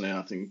that personally.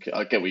 I think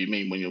I get what you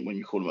mean when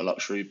you call him a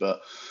luxury,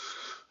 but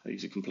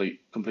he's a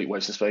complete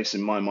waste of space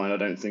in my mind. I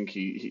don't think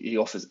he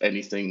offers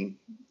anything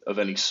of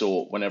any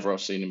sort whenever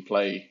I've seen him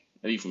play,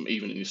 and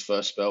even in his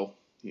first spell,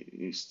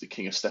 he's the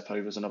king of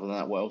stepovers, and other than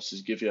that, what else does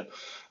he give you?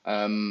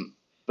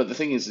 But the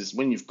thing is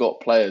when you've got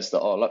players that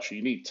are luxury,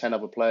 you need 10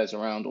 other players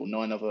around or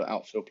 9 other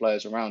outfield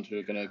players around who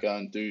are going to go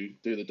and do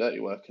the dirty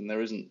work, and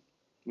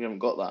we haven't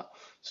got that.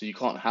 So you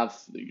can't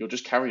you're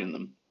just carrying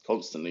them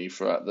constantly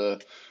throughout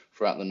the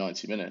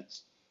 90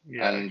 minutes.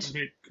 Yeah, and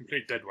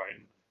complete dead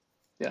weight.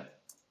 Yeah.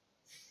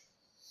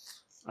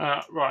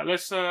 Right,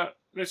 let's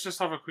just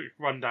have a quick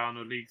rundown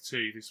of League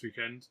 2 this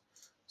weekend.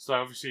 So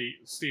obviously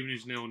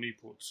Stevenage 0,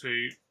 Newport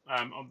 2.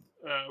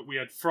 We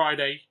had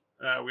Friday.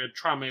 We had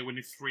Tranmere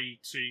winning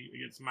 3-2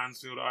 against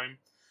Mansfield at home.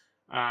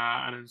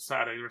 And then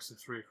Saturday, the rest of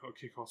the 3 o'clock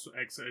kickoffs were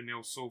Exeter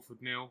 0, Salford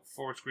 0,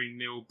 Forest Green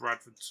 0,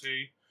 Bradford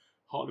 2,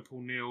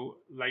 Hartlepool 0,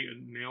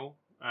 Leighton 0,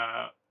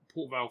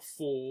 Port Vale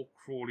 4,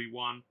 Crawley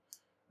 1.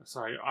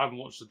 Sorry, I haven't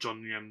watched the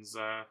John Yems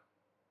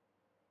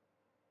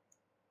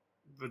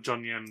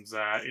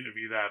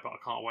interview there, but I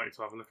can't wait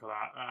to have a look at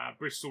that.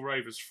 Bristol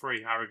Rovers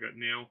 3, Harrogate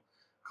 0,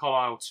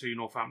 Carlisle 2,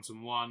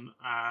 Northampton 1.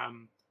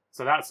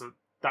 So that's a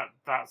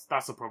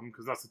problem,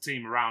 because that's a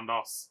team around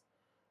us.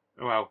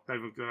 Well,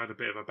 they've had a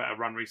bit of a better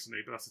run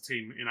recently, but that's a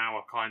team in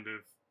our kind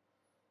of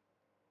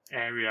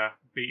area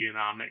beating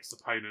our next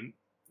opponent.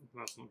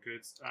 That's not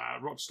good.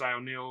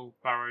 Rochdale 0,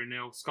 Barrow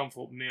 0,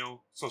 Scunthorpe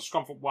 0. So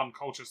Scunthorpe 1,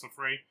 Colchester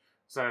 3.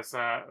 So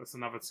it's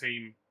another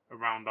team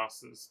around us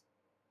that's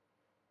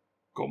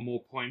got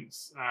more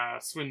points.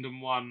 Swindon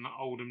 1,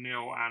 Oldham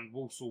 0, and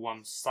Walsall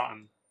 1,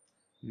 Sutton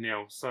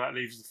 0. So that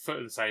leaves the foot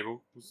of the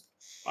table.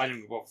 I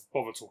didn't bother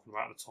talking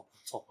about the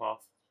top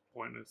half.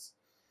 Pointless.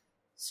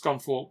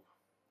 Scunthorpe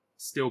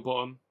still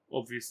bottom,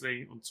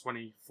 obviously, on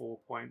 24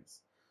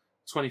 points.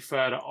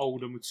 23rd at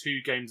Oldham with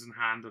 2 games in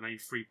hand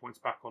and 3 points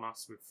back on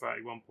us with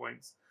 31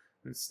 points.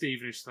 And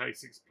Stevenage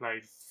 36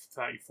 played,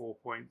 34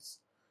 points.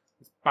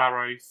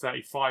 Barrow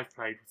 35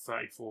 played with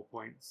 34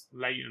 points.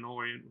 Leighton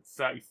Orient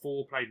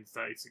 34 played with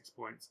 36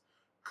 points.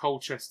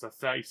 Colchester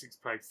 36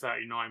 played,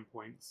 39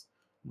 points.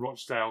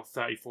 Rochdale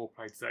 34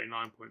 played,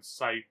 39 points.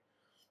 So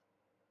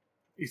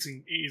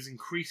it is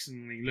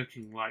increasingly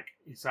looking like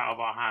it's out of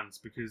our hands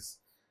because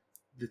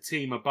the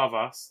team above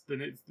us,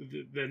 the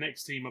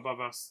next team above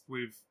us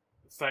with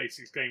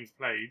 36 games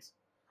played,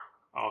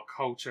 are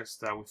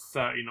Colchester with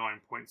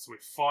 39 points. So we're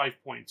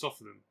 5 points off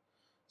of them.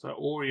 So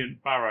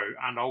Orient, Barrow,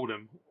 and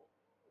Oldham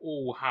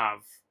all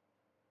have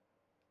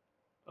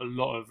a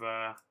lot of.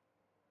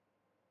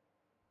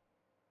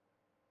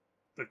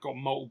 They've got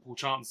multiple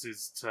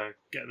chances to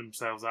get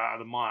themselves out of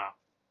the mire.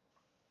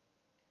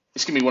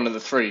 It's going to be one of the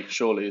three,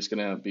 surely. It's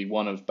going to be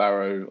one of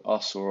Barrow,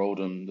 us, or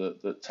Oldham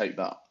that take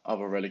that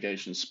other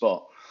relegation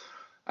spot.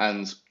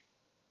 And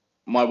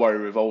my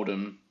worry with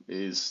Oldham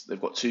is they've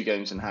got 2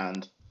 games in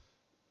hand.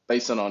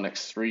 Based on our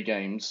next 3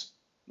 games,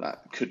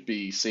 that could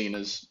be seen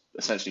as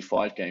essentially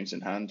 5 games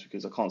in hand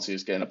because I can't see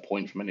us getting a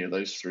point from any of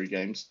those 3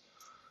 games.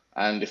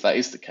 And if that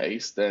is the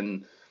case,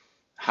 then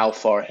how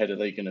far ahead are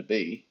they going to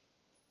be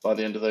by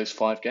the end of those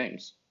 5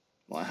 games?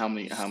 Like how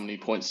many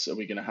points are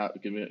we going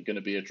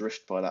to be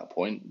adrift by that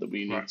point that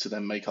we need to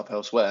then make up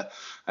elsewhere?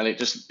 And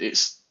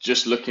it's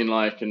just looking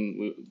like,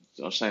 and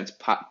I was saying to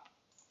Pat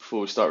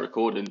before we start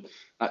recording,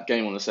 that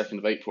game on the 2nd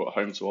of April at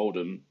home to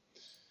Oldham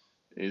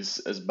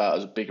is about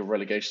as big a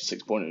relegation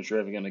 6-pointer as you're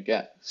ever going to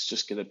get. It's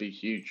just going to be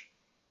huge.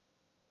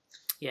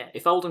 Yeah,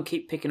 if Oldham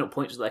keep picking up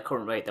points at their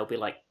current rate, they'll be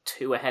like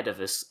 2 ahead of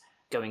us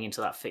going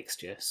into that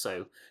fixture.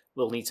 So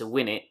we'll need to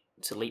win it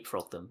to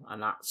leapfrog them,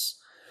 and that's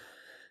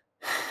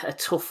a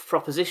tough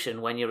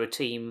proposition when you're a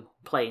team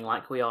playing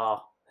like we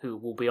are, who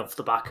will be off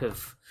the back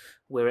of,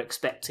 we're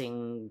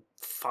expecting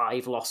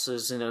 5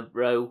 losses in a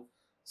row,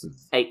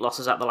 8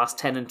 losses at the last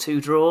 10 and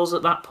 2 draws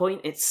at that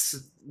point.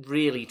 It's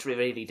really,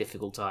 really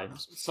difficult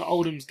times. So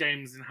Oldham's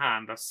games in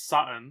hand are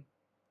Sutton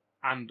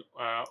and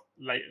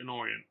Leyton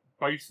Orient,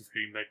 both of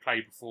whom they play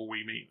before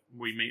we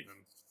meet them.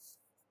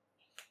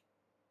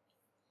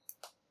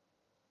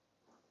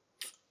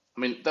 I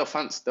mean, they'll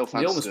fancy.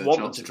 We almost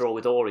want them to draw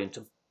with Orient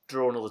to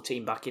draw another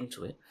team back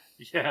into it.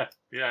 Yeah.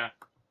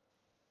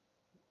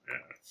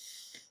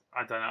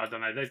 I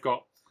don't know. They've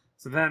got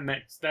their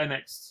next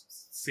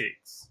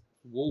 6: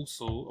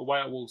 Walsall, away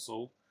at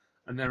Walsall,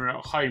 and then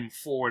at home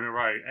 4 in a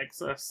row: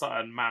 Exeter,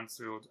 Sutton,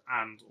 Mansfield,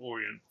 and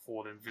Orient,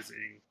 before then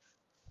visiting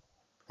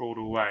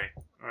Broadwell away.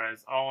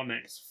 Whereas our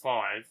next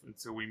 5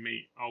 until we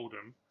meet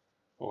Oldham,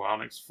 or our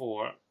next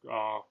 4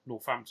 are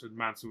Northampton,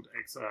 Mansfield,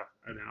 Exeter,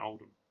 and then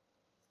Oldham.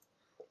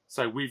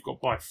 So we've got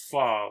by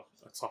far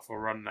a tougher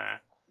run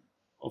there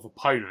of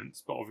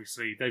opponents, but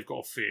obviously they've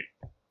got to fit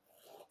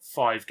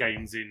 5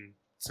 games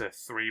into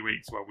 3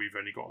 weeks, where we've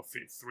only got to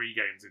fit 3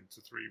 games into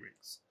 3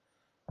 weeks.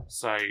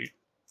 So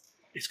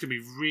it's going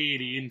to be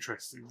really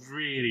interesting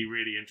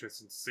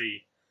to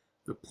see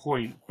the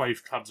point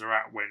both clubs are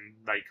at when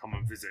they come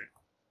and visit.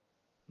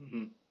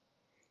 Mm-hmm.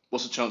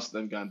 What's the chance of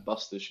them going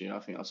bust this year? I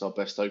think that's our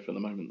best hope at the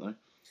moment, though.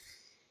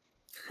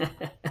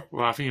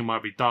 Well, I think it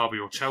might be Derby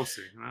or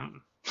Chelsea. You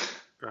know?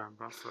 Going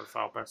bust, that's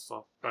our best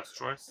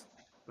choice,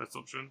 best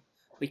option.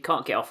 We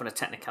can't get off on a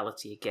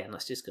technicality again.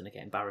 That's just going to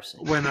get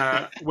embarrassing. When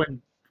the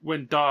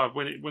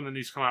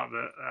news come out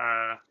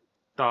that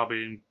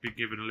Derby be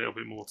given a little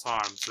bit more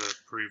time to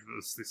prove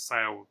that this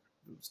sale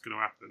was going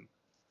to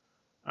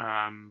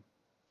happen,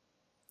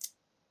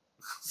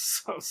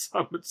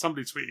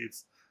 somebody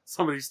tweeted.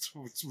 Somebody's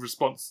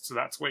response to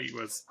that tweet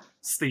was,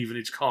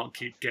 "Stevenage can't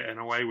keep getting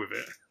away with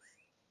it."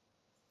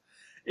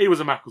 He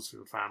was a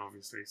Macclesfield fan,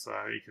 obviously, so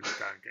he can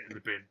go and get in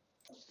the bin.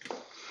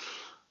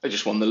 They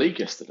just won the league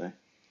yesterday.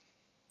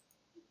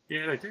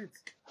 Yeah, they did.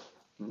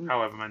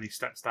 However many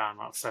steps down,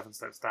 like 7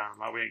 steps down.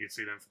 Like, we ain't going to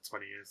see them for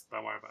 20 years.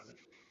 Don't worry about it.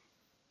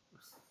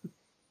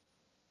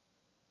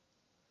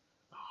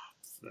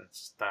 That's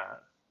just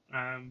that.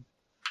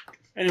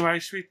 Anyway,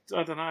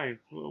 I don't know.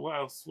 What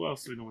else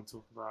do we normally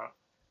talk about?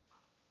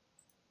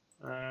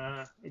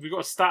 Have we got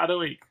a stat of the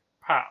week?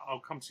 Pat, I'll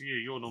come to you.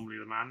 You're normally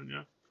the man, aren't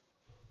you?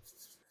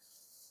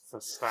 For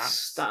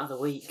stats. Stat of the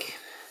week.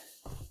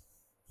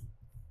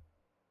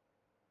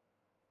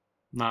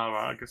 No,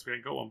 right, I guess we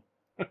ain't got one.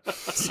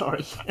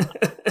 Sorry.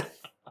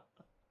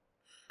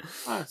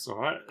 That's all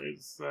right.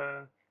 It's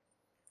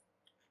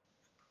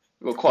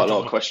we've got quite a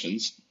lot of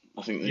questions.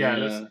 I think.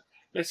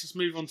 Let's just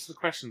move on to the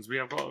questions. We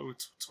have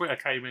got Twitter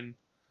came in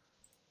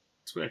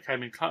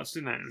clutch,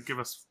 didn't it? And give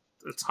us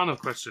a ton of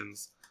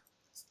questions.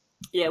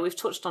 Yeah, we've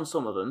touched on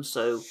some of them.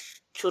 So,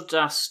 Chud's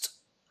asked,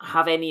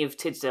 have any of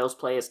Tidsdale's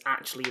players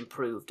actually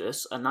improved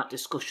us? And that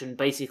discussion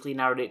basically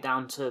narrowed it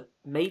down to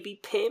maybe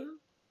Pim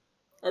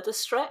at a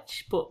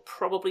stretch, but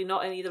probably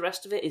not any of the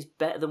rest of it is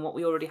better than what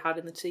we already had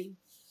in the team.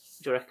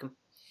 What do you reckon?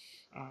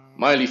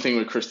 My only thing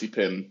with Christy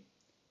Pim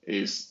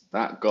is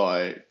that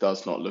guy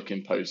does not look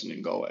imposing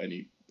in goal at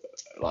any.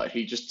 Like,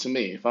 he just, to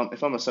me, if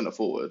I'm a centre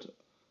forward,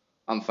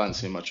 I'm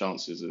fancying my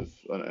chances of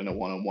in a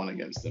 1-on-1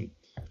 against him.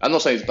 I'm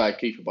not saying he's a bad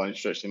keeper by any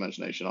stretch of the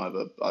imagination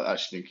either. I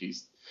actually think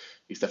he's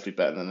definitely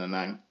better than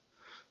Anang.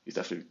 He's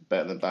definitely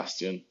better than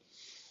Bastian.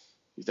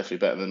 He's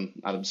definitely better than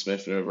Adam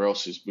Smith and whoever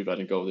else we've had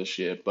in goal this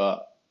year.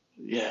 But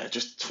yeah,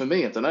 just for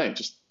me, I don't know.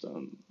 Just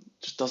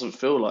doesn't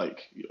feel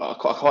like I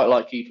quite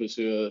like keepers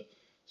who are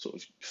sort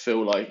of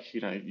feel like,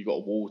 you've got a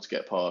wall to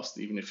get past,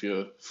 even if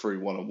you're through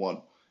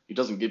 1-on-1. He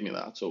doesn't give me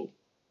that at all.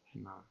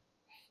 No.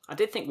 I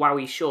did think, wow,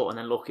 he's short, and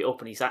then look it up,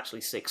 and he's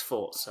actually 6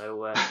 foot.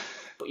 So,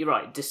 but you're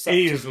right, He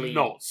deceptively. is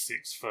not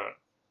 6 foot.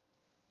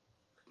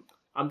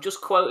 I'm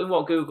just quoting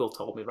what Google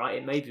told me, right?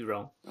 It may be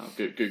wrong. Oh,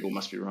 Google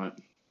must be right.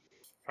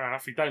 Fair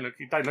enough. He don't look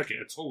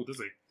it at all, does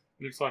he?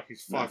 He looks like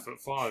he's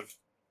 5'5".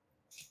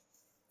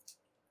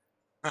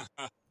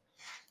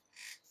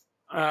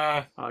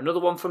 Another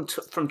one from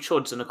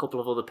Chuds and a couple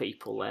of other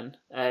people. Then,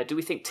 do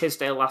we think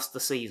Tisdale lasts the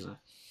season?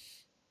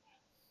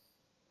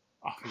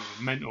 I think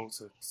it's mental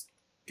to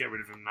get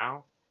rid of him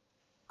now.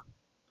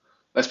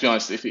 Let's be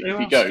honest. If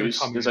he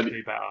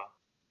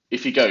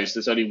goes,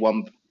 there's only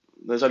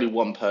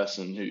one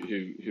person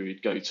who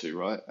he'd go to,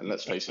 right? And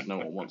let's face it, no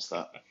one wants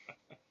that.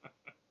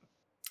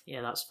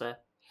 Yeah, that's fair.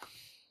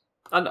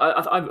 And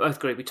I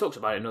agree. We talked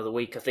about it another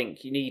week. I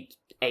think you need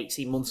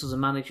 18 months as a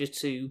manager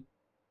to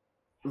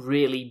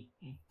really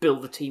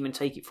build the team and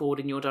take it forward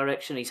in your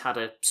direction. He's had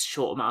a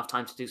short amount of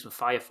time to do some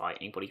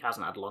firefighting, but he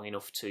hasn't had long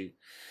enough to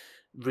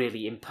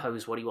really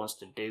impose what he wants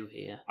to do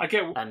here. I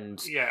get,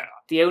 and yeah.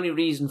 The only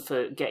reason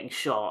for getting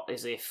shot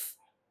is if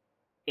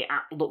it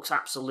looks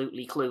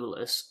absolutely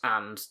clueless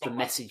and the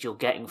message you're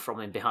getting from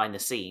him behind the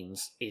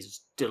scenes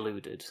is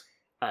deluded.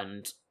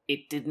 And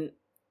it didn't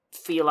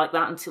feel like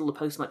that until the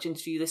post-match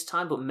interview this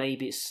time, but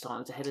maybe it's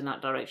starting to head in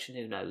that direction.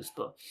 Who knows?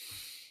 But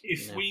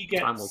if we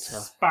get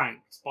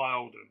spanked by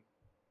Oldham,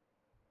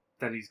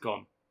 then he's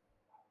gone.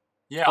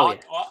 Yeah, I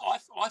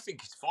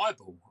think it's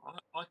viable.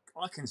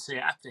 I can see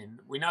it happening.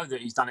 We know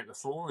that he's done it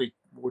before.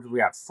 What did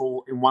we have?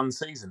 4 in one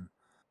season.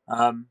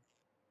 I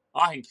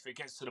think if it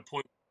gets to the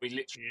point where we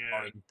literally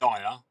are in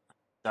dire,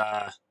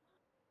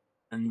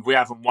 and we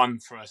haven't won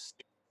for 6-7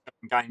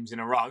 games in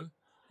a row.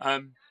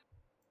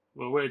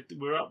 Well,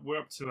 we're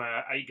up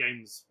to 8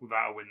 games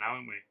without a win now,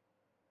 aren't we?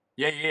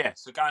 Yeah.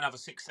 So go another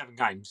 6-7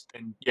 games,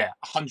 then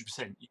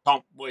 100%. You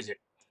can't. What is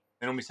it?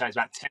 They normally say it's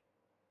about 10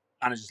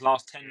 managers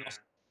last 10 lost.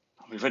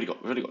 We've already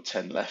got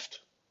 10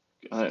 left.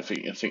 I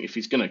think if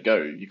he's going to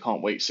go, you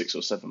can't wait 6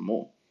 or 7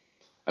 more,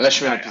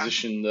 unless you're in a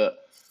position that,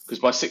 because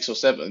by 6 or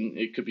 7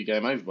 it could be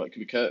game over, but it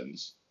could be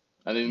curtains.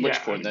 And in which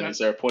point then is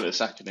there a point of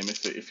sacking him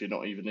if you're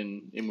not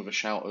even in with a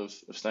shout of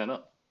staying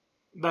up?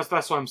 That's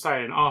what I'm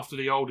saying. After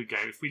the Oldham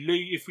game, if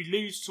we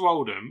lose to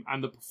Oldham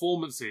and the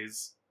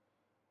performances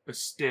are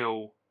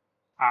still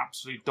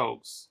absolute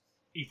dogs,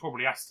 he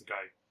probably has to go.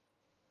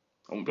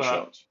 I wouldn't be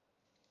shocked.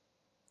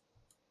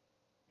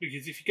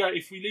 Because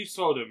if we lose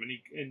to Oldham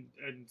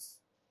and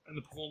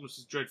the performance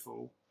is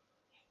dreadful,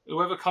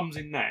 whoever comes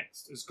in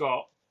next has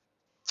got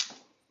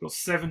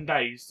 7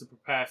 days to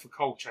prepare for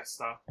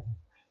Colchester,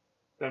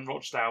 then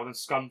Rochdale, then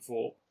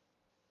Scunthorpe.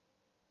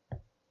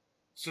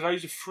 So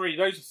those are 3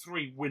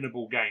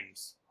 winnable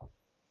games.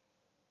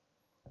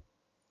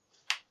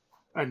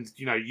 And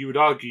you would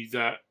argue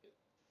that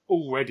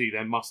already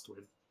they're must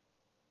win.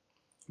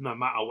 No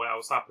matter what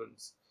else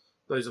happens,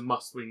 those are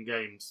must win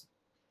games.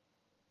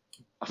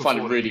 I find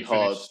it really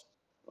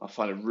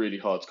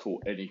hard to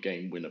call any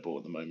game winnable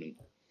at the moment.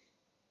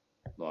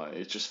 Like,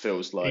 it just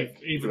feels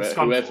like even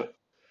whoever.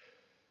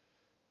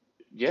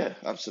 Yeah,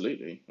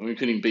 absolutely. I mean, we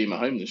couldn't even beat them at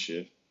home this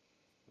year.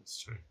 That's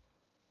true.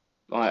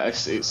 I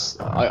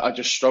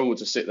just struggle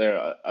to sit there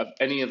of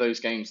any of those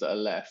games that are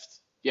left.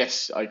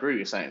 Yes, I agree with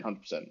you saying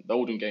 100%. The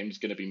Oldham game is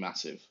going to be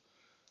massive,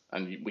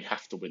 and we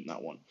have to win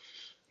that one.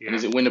 Yeah. And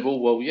is it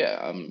winnable? Well,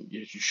 yeah.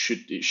 It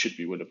should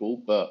be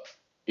winnable, but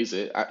is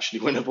it actually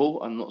winnable?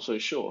 I'm not so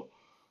sure.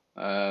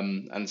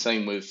 And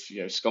same with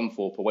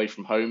Scunthorpe away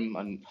from home,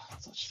 and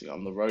I just think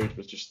on the road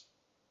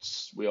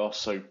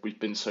we've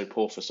been so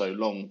poor for so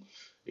long.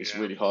 It's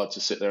really hard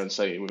to sit there and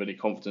say with any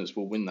confidence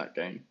we'll win that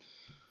game.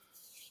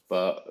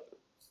 But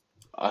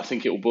I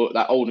think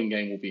that Oldham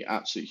game will be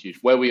absolutely huge.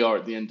 Where we are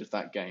at the end of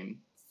that game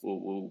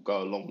will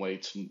go a long way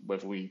to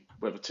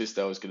whether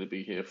Tisdale is going to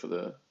be here for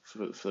the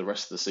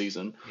rest of the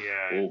season,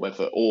 or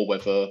whether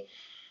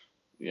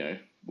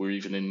we're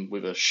even in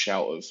with a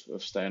shout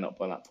of staying up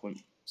by that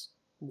point.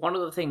 One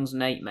of the things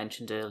Nate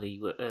mentioned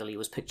earlier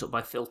was picked up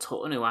by Phil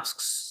Tutton, who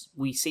asks,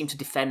 we seem to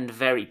defend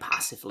very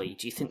passively.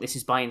 Do you think this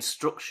is by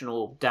instruction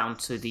or down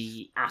to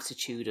the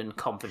attitude and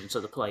confidence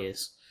of the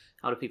players?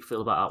 How do people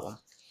feel about that one?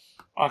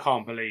 I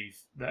can't believe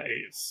that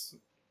it's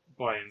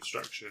by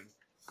instruction.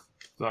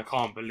 I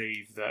can't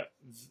believe that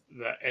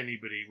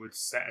anybody would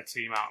set a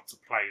team out to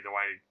play the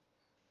way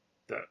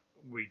that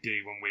we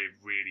do when we're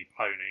really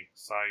pony.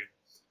 So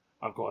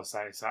I've got to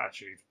say it's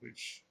attitude,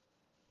 which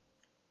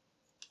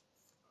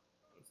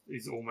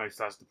is almost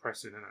as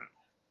depressing, isn't it?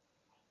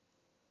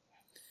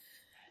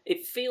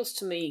 It feels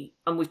to me,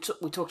 and we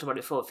talked about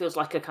it before, it feels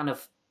like a kind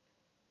of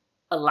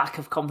a lack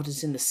of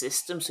confidence in the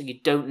system, so you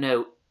don't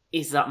know,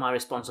 is that my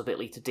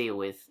responsibility to deal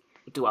with?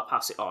 Do I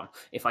pass it on?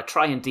 If I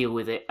try and deal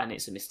with it and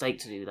it's a mistake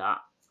to do that,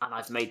 and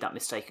I've made that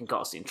mistake and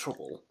got us in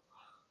trouble,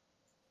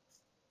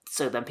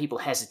 so then people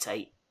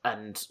hesitate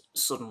and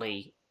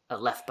suddenly a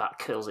left back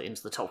curls it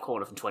into the top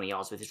corner from 20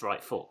 yards with his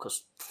right foot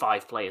because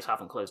 5 players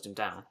haven't closed him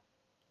down.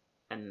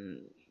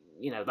 And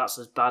that's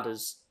as bad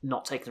as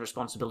not taking the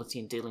responsibility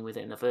and dealing with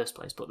it in the first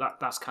place. But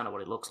that's kind of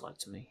what it looks like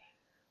to me.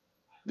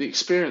 The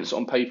experience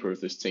on paper of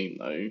this team,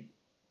 though,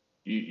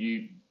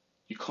 you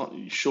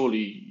can't,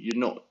 surely you're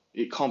not.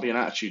 It can't be an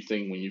attitude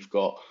thing when you've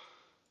got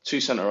two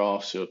centre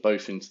halves who are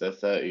both into their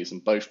 30s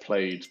and both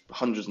played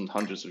hundreds and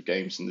hundreds of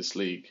games in this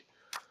league.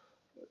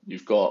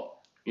 You've got,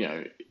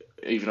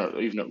 even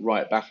at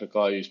right back, a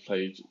guy who's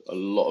played a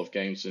lot of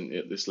games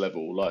at this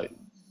level. Like,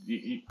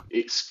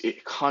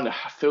 it kind of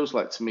feels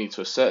like to me,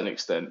 to a certain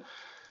extent,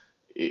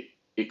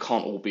 it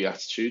can't all be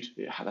attitude.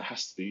 There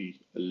has to be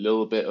a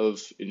little bit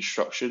of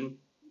instruction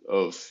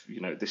of,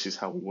 this is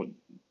how we want.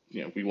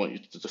 We want you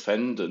to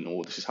defend,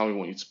 or this is how we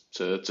want you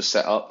to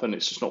set up, and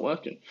it's just not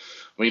working.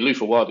 I mean,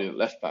 Luther Wilde at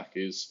left back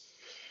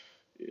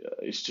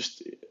it's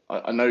just,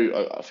 I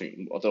know, I think,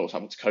 I don't know what's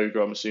happened to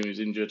Koga. I'm assuming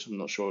he's injured. I'm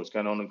not sure what's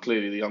going on, and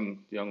clearly the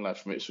young lad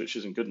from Ipswich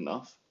isn't good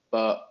enough.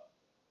 But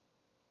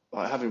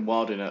having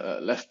Wilde in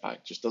at left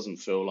back just doesn't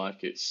feel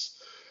like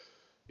it's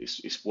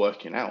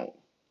working out.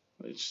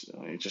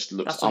 It just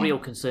looks. That's a real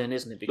concern,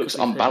 isn't it? Because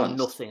we've heard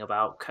nothing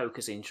about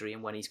Coker's injury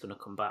and when he's going to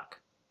come back,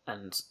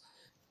 and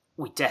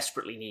we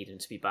desperately need him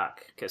to be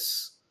back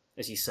because,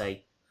 as you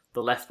say,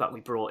 the left back we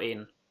brought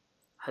in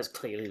has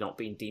clearly not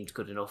been deemed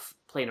good enough.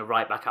 Playing a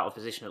right back out of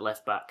position at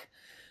left back,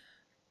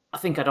 I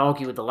think I'd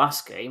argue with the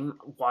last game,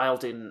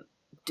 Wilding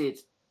did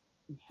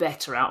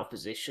better out of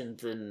position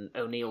than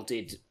O'Neill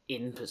did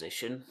in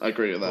position. I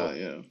agree with that.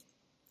 Yeah,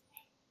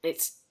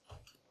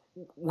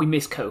 we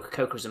miss Coker.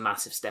 Coker is a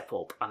massive step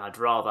up, and I'd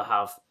rather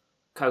have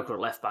Coker at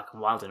left back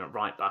and Wilding at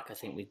right back. I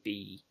think we'd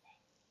be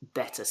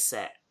better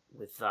set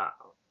with that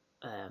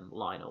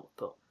lineup,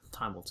 but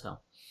time will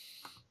tell.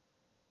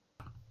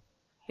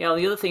 The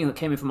other thing that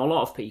came in from a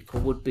lot of people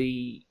would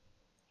be,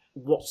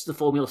 what's the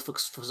formula for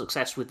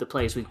success with the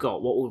players we've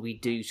got? What would we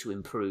do to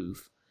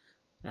improve?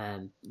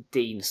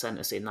 Dean sent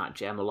us in that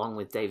gem along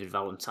with David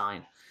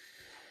Valentine.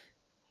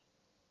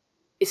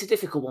 It's a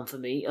difficult one for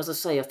me. As I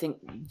say, I think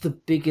the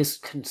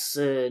biggest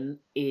concern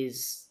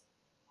is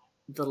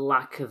the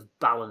lack of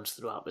balance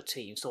throughout the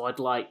team. So I'd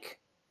like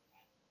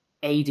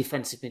a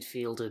defensive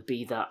midfielder,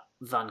 be that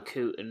Van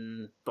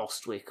Kooten,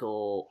 Bostwick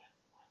or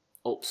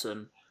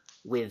Upson,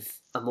 with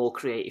a more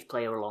creative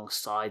player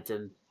alongside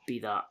them, be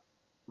that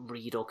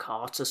Reed or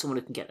Carter, someone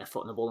who can get their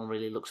foot on the ball and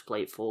really look to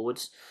play it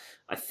forwards.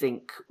 I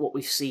think what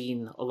we've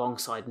seen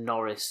alongside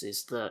Norris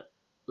is that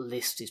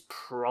List is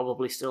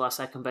probably still our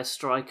second best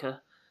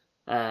striker.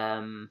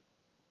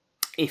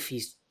 If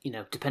he's,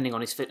 depending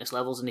on his fitness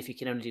levels, and if he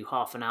can only do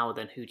half an hour,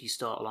 then who do you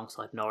start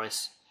alongside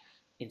Norris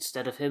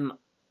instead of him?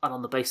 And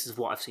on the basis of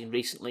what I've seen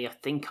recently, I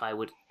think I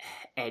would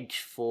edge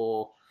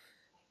for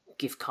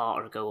give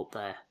Carter a go up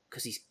there,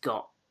 because he's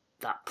got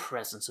that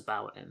presence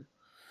about him.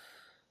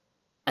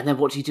 And then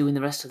what do you do in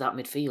the rest of that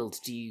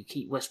midfield? Do you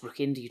keep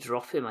Westbrook in? Do you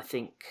drop him? I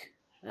think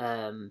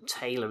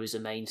Taylor is a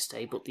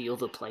mainstay, but the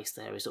other place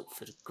there is up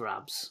for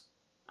grabs.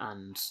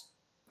 And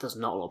there's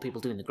not a lot of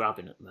people doing the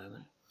grabbing at the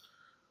moment.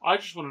 I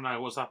just want to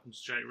know what's happened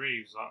to Jake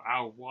Reeves.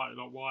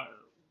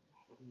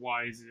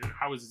 Why is it?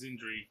 How is his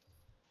injury?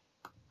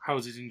 How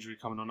is his injury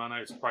coming on? I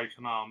know it's a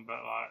broken arm, but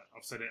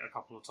I've said it a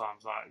couple of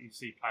times. You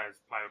see players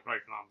play with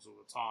broken arms all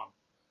the time.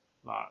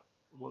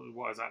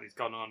 What exactly's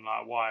gone on?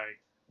 Why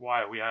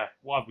have we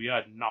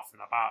heard nothing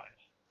about it?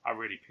 That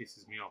really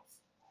pisses me off.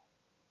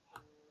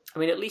 I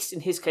mean, at least in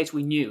his case,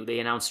 we knew they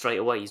announced straight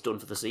away he's done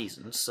for the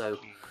season, so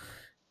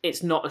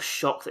it's not a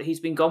shock that he's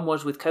been gone.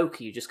 Whereas with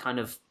Koki, you're just kind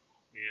of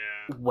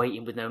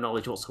waiting with no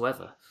knowledge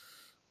whatsoever.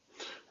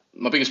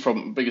 My biggest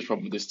problem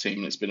with this team,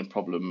 and it's been a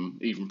problem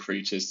even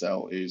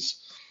pre-Tisdale,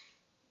 is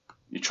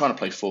you're trying to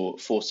play four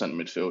centre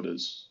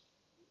midfielders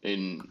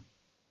in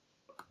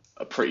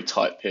a pretty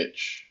tight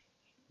pitch.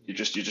 You're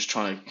just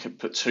trying to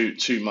put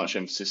too much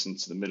emphasis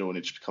into the middle, and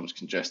it just becomes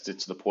congested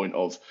to the point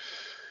of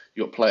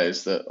you've got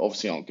players that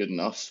obviously aren't good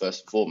enough,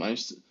 first and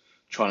foremost,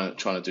 trying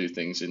to do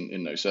things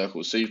in those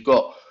circles. So you've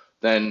got,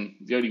 then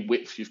the only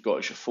width you've got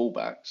is your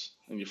fullbacks,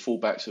 and your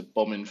fullbacks are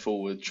bombing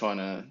forward, trying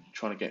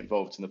to get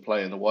involved in the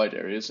play in the wide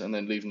areas, and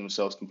then leaving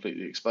themselves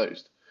completely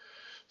exposed.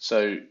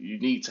 So you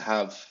need to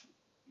have,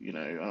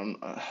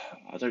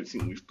 I don't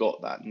think we've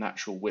got that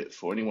natural width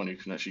for anyone who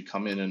can actually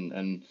come in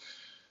and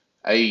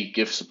A,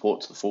 give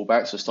support to the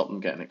fullbacks to stop them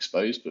getting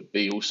exposed, but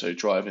B, also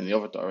drive in the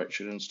other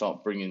direction and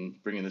start bringing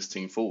this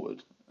team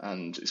forward.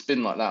 And it's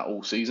been like that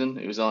all season.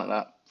 It was like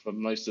that for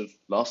most of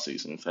last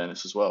season, in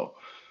fairness, as well.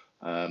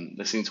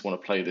 They seem to want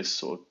to play this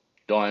sort of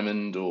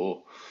diamond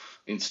or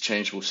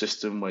interchangeable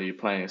system where you're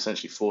playing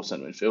essentially four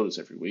centre midfielders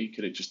every week,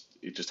 and it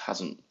just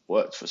hasn't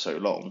worked for so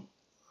long.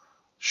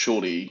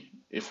 Surely,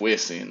 if we're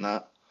seeing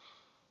that,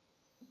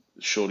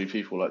 surely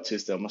people like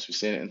Tisdale must be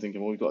seeing it and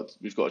thinking, well,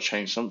 we've got to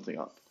change something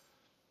up.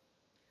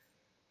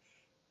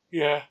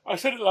 Yeah, I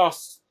said it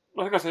last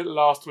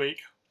week.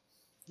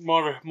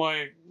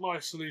 My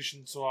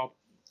solution to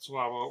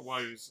our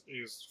woes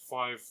is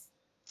five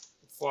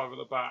at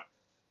the back,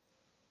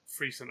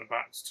 3 centre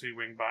backs, 2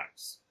 wing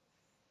backs.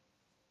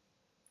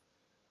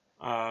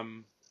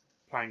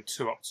 playing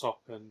 2 up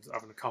top and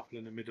having a couple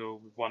in the middle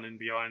with 1 in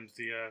behind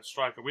the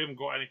striker. We haven't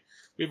got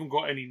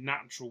any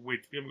natural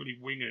width. We haven't got any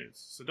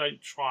wingers. So don't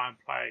try and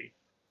play.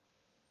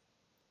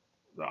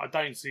 I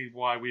don't see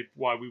why we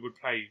would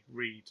play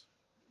Reed,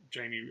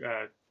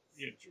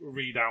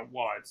 Reed out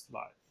wide.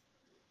 Like,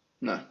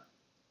 No.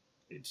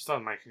 it just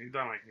doesn't make any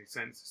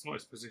sense. It's not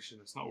his position.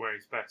 It's not where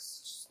he's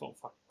best. Just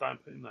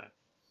don't put him there.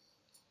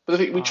 But I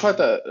think we tried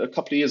that a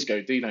couple of years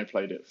ago. Dino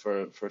played it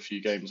for a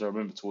few games. I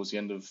remember towards the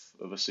end of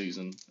a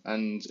season,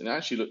 and it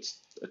actually looked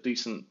a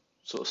decent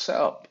sort of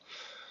setup.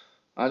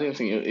 I didn't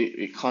think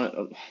it kind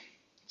of,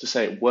 to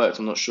say it worked.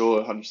 I'm not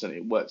sure 100%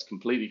 it worked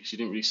completely because you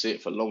didn't really see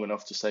it for long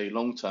enough to say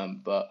long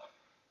term. But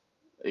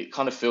it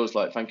kind of feels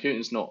like Van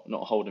Couten's not a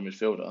holding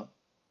midfielder,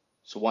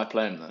 so why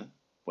play him there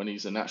when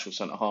he's a natural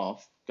centre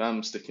half? Go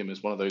and stick him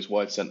as one of those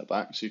wide centre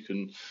backs who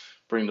can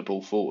bring the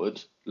ball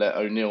forward. Let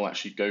O'Neill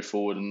actually go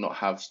forward and not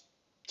have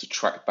to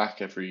track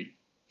back every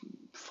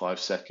 5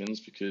 seconds,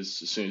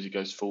 because as soon as he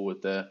goes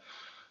forward, they're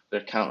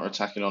counter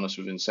attacking on us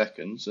within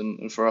seconds.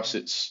 And for us,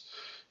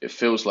 it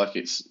feels like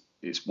it's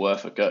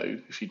worth a go.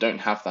 If you don't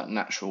have that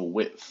natural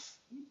width,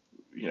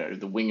 the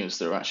wingers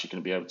that are actually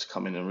going to be able to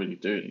come in and really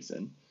do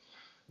anything,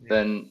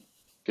 then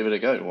give it a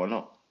go. Why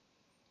not?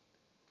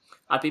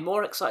 I'd be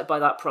more excited by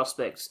that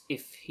prospect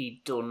if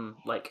he'd done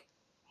like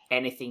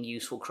anything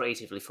useful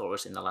creatively for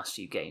us in the last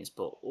few games.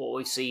 But what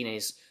we've seen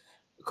is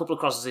a couple of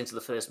crosses into the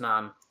first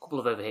man, a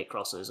couple of overhit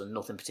crosses, and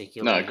nothing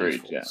particularly. No, agreed.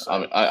 Useful, Yeah, so.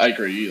 I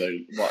agree with you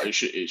though. Well, it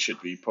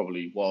should be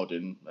probably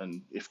Wildin,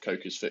 and if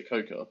Coker's fit,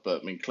 Coker.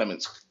 But I mean,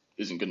 Clements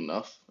isn't good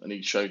enough, and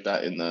he showed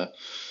that in the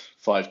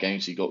 5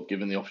 games he got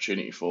given the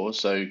opportunity for.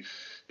 So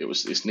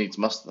it's needs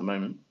must at the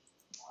moment.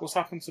 What's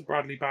happened to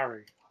Bradley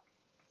Barry?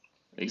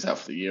 He's out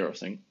for the year, I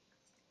think.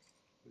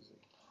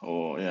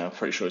 Or I'm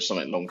pretty sure it's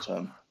something long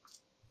term.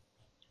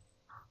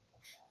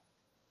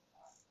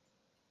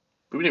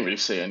 But we didn't really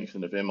see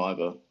anything of him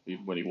either,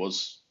 even when he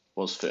was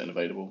fit and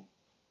available.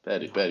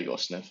 Barely got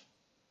a sniff.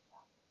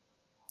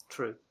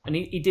 True. And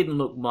he didn't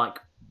look like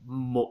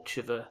much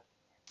of a...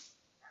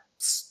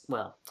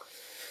 Well,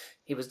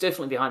 he was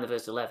definitely behind the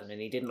first 11, and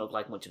he didn't look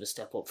like much of a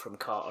step up from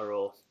Carter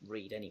or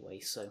Reed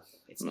anyway, so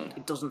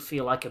it doesn't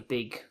feel like a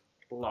big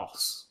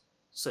loss,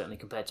 certainly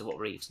compared to what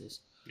Reeves is.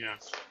 Yeah.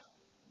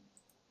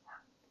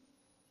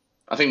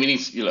 I think we need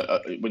to,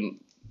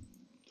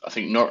 I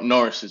think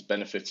Norris has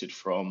benefited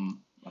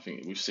from... I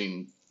think we've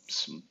seen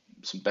some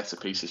better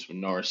pieces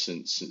from Norris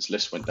since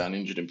List went down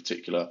injured in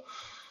particular.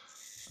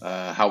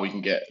 How we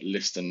can get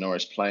List and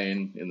Norris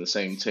playing in the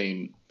same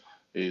team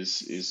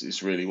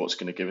is really what's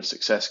going to give us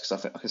success,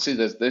 because I can see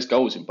there's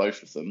goals in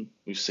both of them.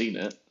 We've seen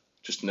it,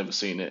 just never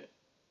seen it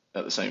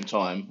at the same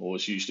time, or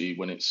it's usually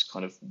when it's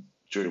kind of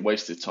during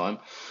wasted time.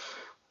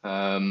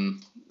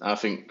 I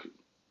think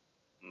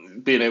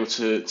being able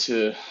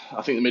to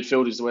I think the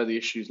midfield is where the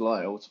issues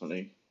lie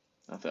ultimately.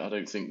 I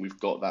don't think we've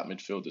got that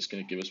midfield that's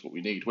going to give us what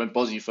we need. When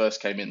Bozzy first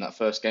came in that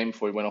first game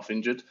before he went off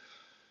injured,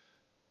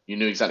 you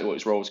knew exactly what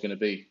his role was going to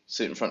be.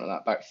 Sit in front of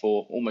that back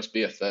four, almost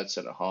be a third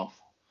centre half,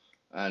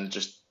 and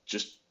just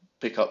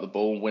pick up the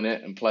ball, win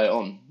it, and play it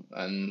on.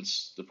 And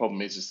the problem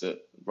is that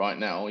right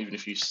now, even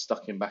if you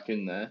stuck him back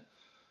in there,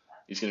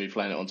 he's going to be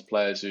playing it onto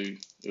players who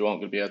aren't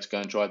going to be able to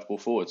go and drive the ball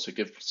forward. So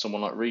give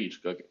someone like Reed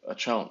a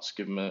chance.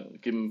 Give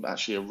him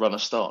actually a run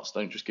of starts.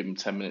 Don't just give him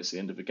 10 minutes at the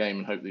end of a game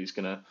and hope that he's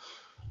going to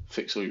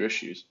fix all your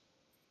issues.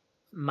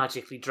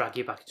 Magically drag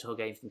you back into a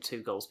game from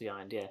 2 goals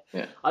behind, yeah.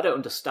 I don't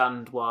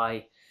understand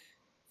why,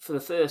 for the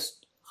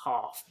first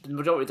half, the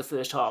majority of the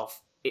first half,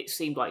 it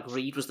seemed like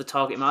Reed was the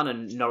target man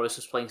and Norris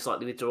was playing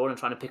slightly withdrawn and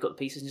trying to pick up the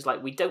pieces. And it's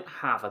like, we don't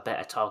have a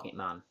better target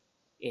man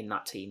in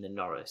that team than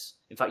Norris.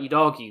 In fact, you'd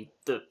argue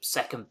the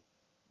second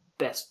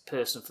best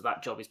person for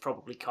that job is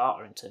probably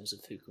Carter in terms of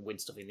who can win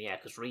stuff in the air,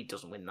 because Reed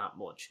doesn't win that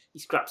much. He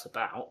scraps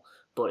about,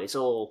 but it's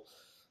all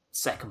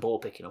second ball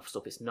picking up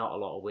stuff. It's not a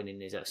lot of winning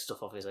his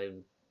stuff off his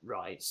own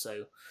right.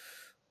 So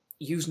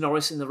use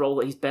Norris in the role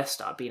that he's best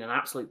at, being an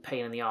absolute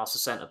pain in the arse of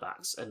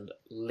centre-backs and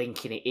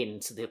linking it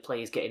into the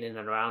players getting in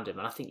and around him.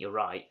 And I think you're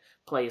right.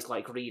 Players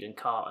like Reed and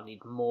Carter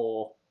need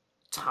more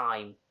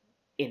time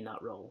in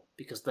that role,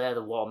 because they're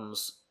the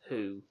ones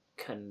who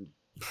can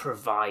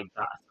provide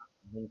that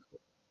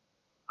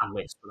and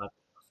width.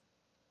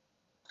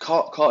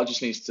 Carter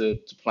just needs to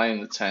play in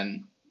the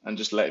 10 and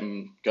just let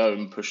him go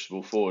and push the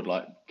ball forward.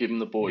 Like, give him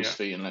the ball at his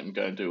feet and let him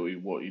go and do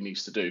what he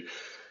needs to do.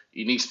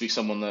 He needs to be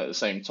someone that at the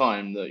same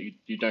time that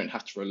you don't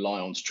have to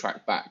rely on to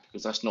track back,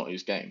 because that's not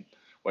his game.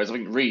 Whereas I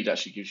think Reed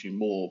actually gives you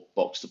more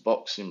box to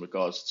box in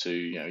regards to,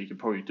 you can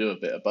probably do a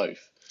bit of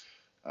both.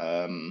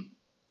 Like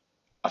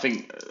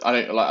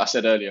I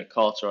said earlier,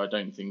 Carter I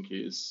don't think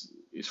is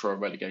for a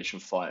relegation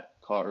fight.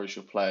 Carter is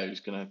your player who's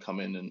going to come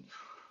in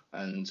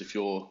and if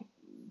you're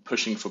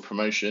pushing for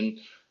promotion,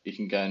 he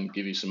can go and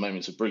give you some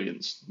moments of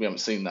brilliance. We haven't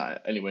seen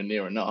that anywhere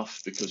near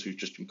enough, because we've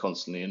just been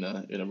constantly in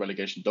a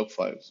relegation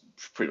dogfight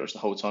pretty much the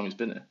whole time he's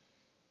been here.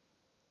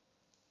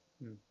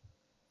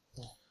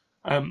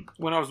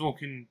 When I was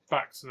walking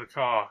back to the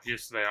car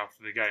yesterday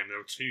after the game, there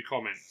were 2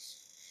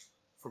 comments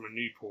from a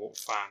Newport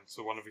fan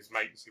to one of his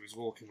mates he was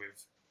walking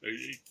with.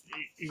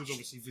 He was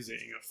obviously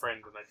visiting a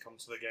friend and they'd come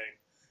to the game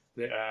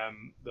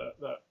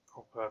that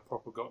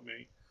proper got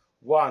me.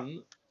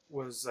 One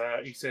was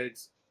he said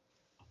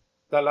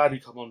that lad who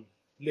come on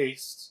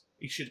list,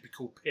 he should be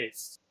called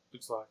Pissed.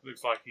 Looks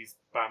like he's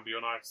Bambi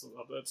on ice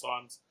at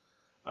times.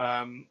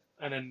 And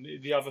then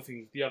the other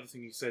thing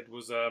he said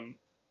was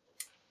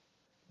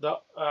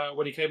that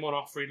when he came on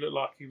after, he looked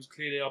like he was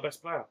clearly our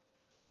best player.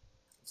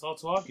 It's hard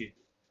to argue.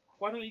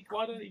 Why don't you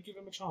give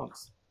him a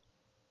chance?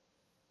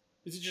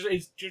 Is it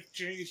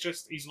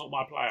just he's not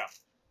my player?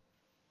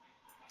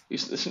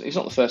 He's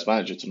not the first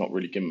manager to not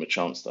really give him a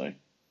chance though.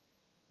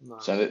 No.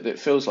 So it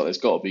feels like there's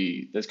got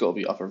to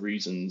be other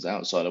reasons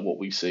outside of what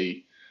we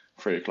see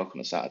 3:00 on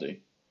a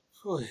Saturday.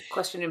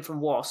 Question in from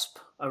Wasp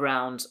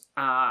around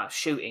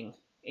shooting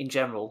in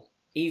general.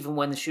 Even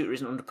when the shooter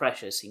isn't under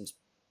pressure, seems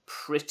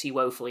pretty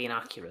woefully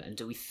inaccurate. And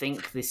do we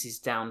think this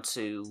is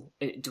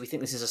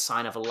a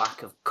sign of a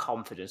lack of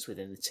confidence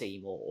within the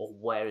team, or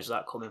where is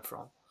that coming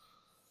from?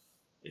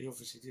 He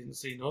obviously didn't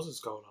see Noz's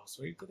goal last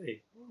week, did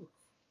he?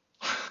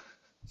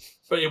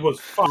 But it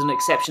was There's an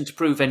exception to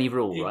prove any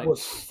rule, right? It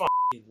was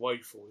fucking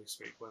woeful this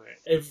week, wasn't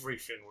it?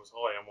 Everything was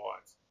high and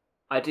wide.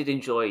 I did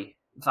enjoy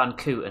Van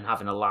Kooten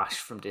having a lash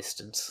from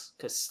distance,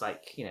 because,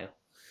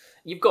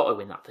 you've got to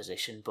win that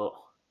position, but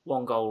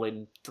one goal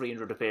in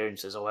 300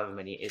 appearances, or however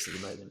many it is at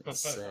the moment,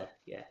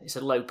 it's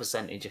a low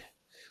percentage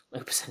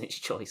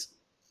choice.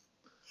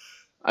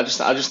 I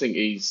just think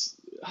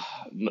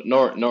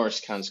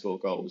Norris can score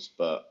goals,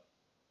 but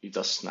he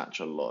does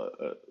snatch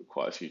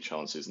quite a few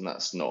chances, and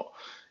that's not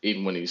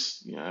even when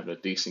he's having a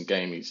decent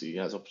game. He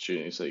has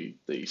opportunities that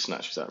he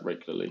snatches at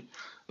regularly.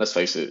 Let's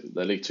face it,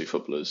 they're League Two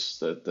footballers.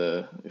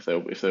 If they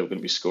were going to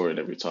be scoring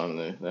every time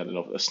they had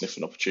a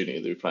sniffing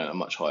opportunity, they were playing at a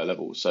much higher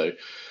level. So,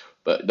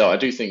 but no, I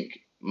do think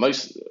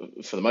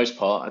for the most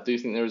part, I do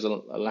think there is a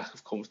lack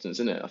of confidence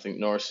in it. I think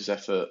Norris's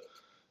effort,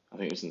 I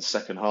think it was in the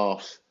second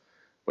half,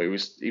 where he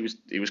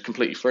was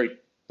completely free.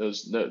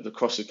 The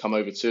cross had come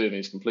over to him.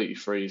 He's completely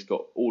free. He's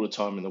got all the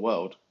time in the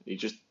world. He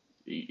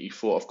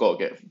thought, I've got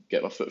to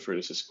get my foot through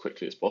this as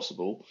quickly as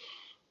possible,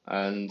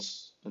 and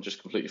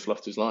just completely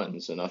fluffed his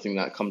lines. And I think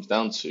that comes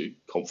down to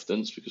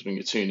confidence, because when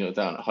you're 2-0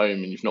 down at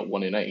home and you've not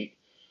won in 8,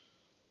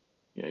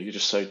 you're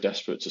just so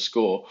desperate to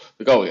score.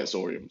 The goal against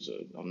Orient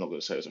I'm not going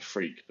to say it was a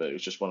freak, but it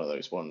was just one of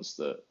those ones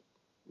that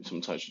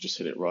sometimes you just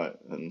hit it right,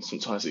 and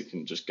sometimes it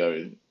can just go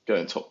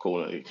in top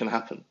corner. It can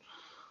happen.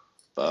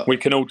 But we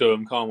can all do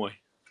them, can't we?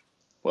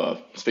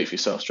 Well, speak for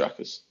yourself,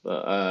 Strackers.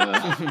 But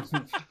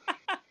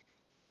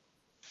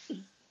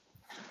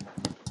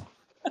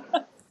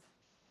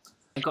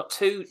I've got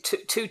two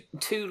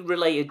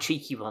related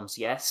cheeky ones,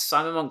 yes.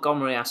 Simon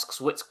Montgomery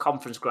asks, which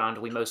conference ground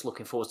are we most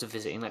looking forward to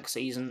visiting next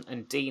season?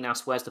 And Dean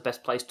asks, where's the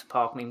best place to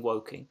park in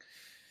Woking?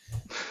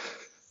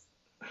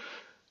 The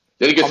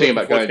only good thing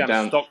about going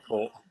down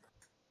Stockport.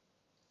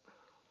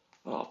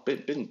 Oh,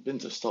 been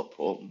to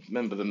Stockport.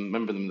 Remember them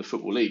in the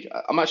Football League.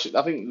 I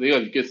think the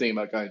only good thing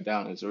about going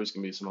down is there is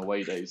going to be some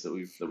away days that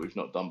we've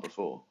not done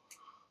before.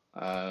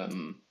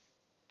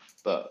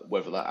 But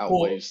whether that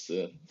outweighs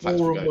the fact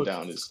of going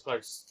down is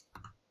close.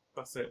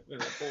 That's it.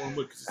 Boreham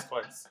Wood because it's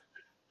close.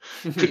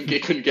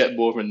 couldn't get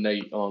more of a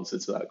Nate answer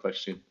to that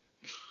question.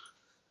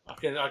 I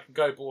can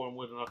go Boreham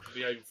Wood and I can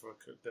be home for a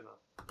cooked dinner.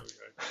 There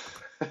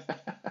we go.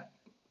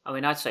 I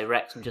mean, I'd say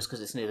Wrexham just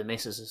because it's near the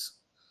missuses.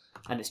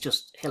 And it's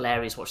just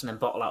hilarious watching them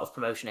bottle out of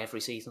promotion every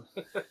season.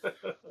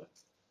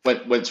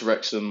 Went to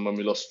Wrexham when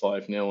we lost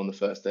 5-0 on the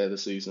first day of the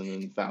season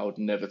and vowed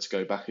never to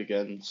go back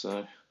again.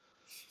 So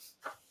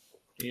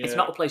yeah. It's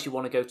not a place you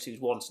want to go to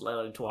once, let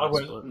alone twice.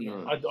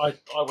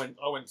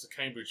 I went to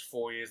Cambridge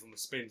 4 years on the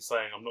spin,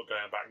 saying I'm not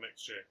going back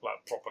next year,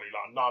 properly.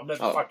 No, I'm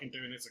never fucking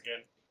doing this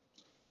again.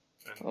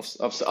 And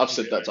I've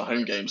said that to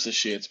home games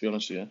this year, to be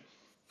honest with you.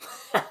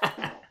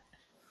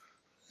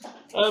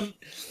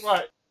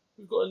 Right.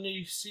 We've got a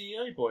new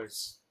CEO,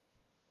 boys.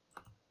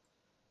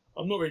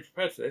 I'm not really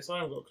prepared for this. I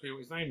haven't got a clue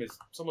what his name is.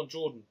 Someone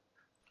Jordan.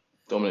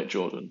 Dominic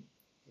Jordan.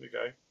 There we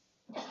go.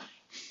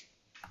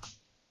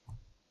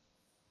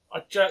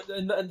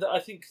 I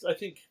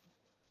think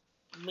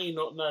me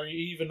not knowing,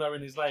 even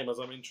knowing his name as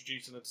I'm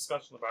introducing a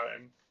discussion about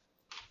him,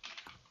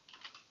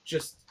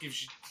 just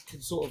gives you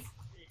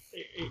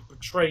it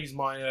betrays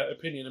my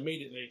opinion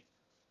immediately.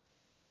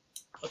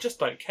 I just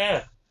don't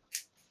care.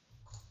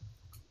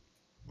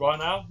 Right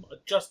now, I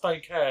just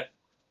don't care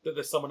that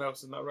there's someone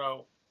else in that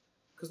role.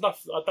 Because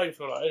I don't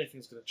feel like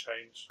anything's going to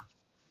change.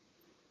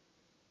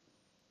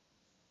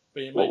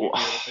 But it may be a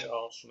bit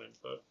harsh on him,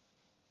 but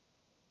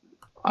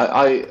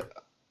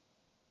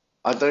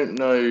I don't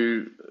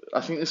know.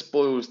 I think this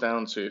boils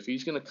down to if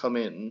he's going to come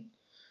in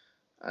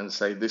and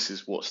say this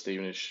is what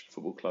Stevenage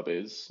Football Club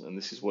is and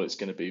this is what it's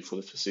going to be for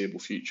the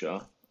foreseeable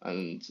future,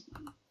 and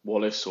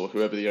Wallace or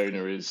whoever the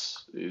owner is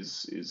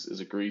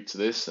agreed to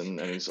this and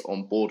is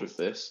on board with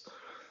this.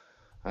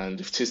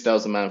 And if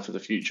Tisdale's the man for the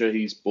future,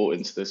 he's bought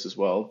into this as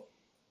well,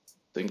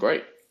 then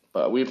great.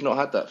 But we've not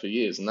had that for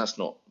years, and that's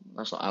not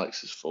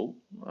Alex's fault.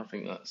 I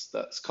think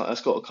that's got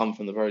to come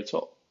from the very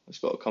top. It's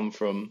got to come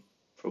from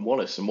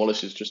Wallace, and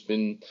Wallace has just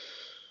been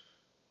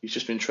he's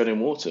just been treading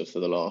water for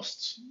the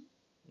last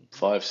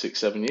 5, 6,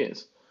 7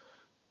 years.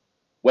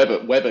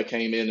 Webber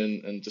came in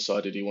and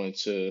decided he wanted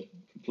to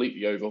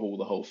completely overhaul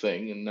the whole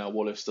thing, and now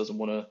Wallace doesn't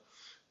want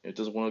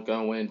to go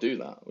away and do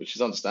that, which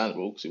is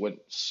understandable because it went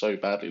so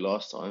badly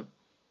last time.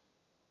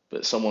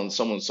 But someone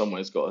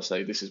somewhere's got to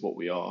say this is what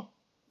we are,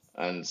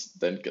 and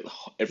then get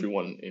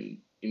everyone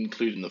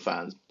including the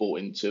fans, bought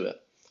into it.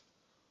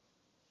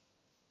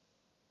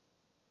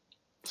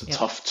 It's a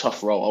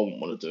tough role. I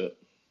wouldn't want to do it.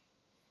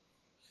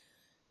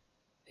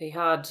 He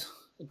had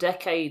a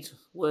decade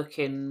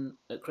working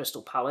at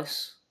Crystal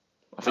Palace.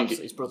 I think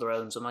his brother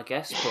owns them, I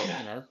guess,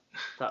 but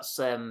that's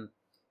a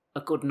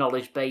good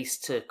knowledge base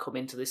to come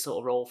into this sort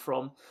of role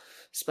from.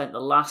 Spent the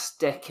last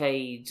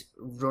decade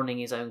running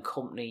his own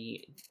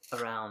company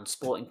around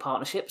sporting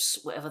partnerships,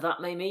 whatever that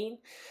may mean,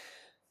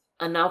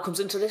 and now comes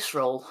into this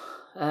role.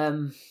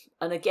 And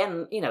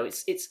again,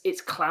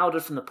 it's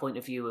clouded from the point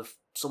of view of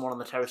someone on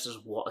the terraces,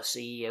 what a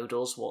CEO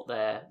does, what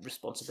their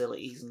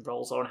responsibilities and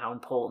roles are, and how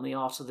important they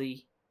are to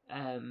the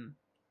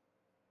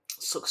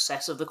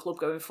success of the club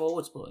going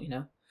forwards. But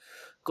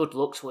good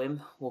luck to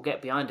him. We'll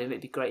get behind him.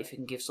 It'd be great if he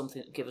can give us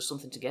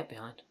something to get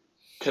behind.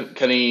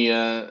 Can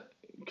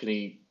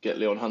he get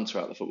Leon Hunter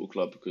out of the football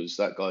club, because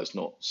that guy's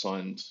not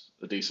signed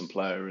a decent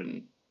player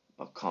in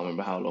I can't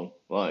remember how long.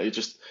 Like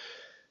this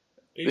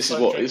is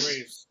what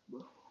is.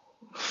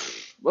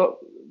 Well,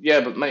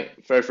 yeah, but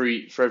mate, for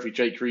every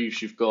Jake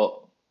Reeves, you've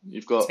got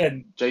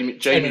 10,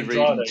 Jamie Reed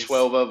and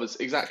 12 others.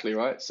 Exactly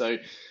right. So,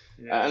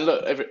 and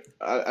look,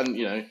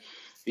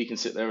 he can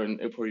sit there and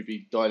he'll probably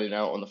be dialing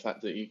out on the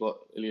fact that you got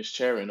Ilias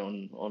Cherin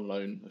on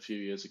loan a few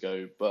years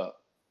ago. But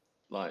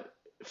like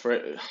for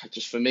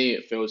me,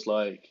 it feels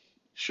like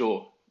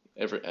sure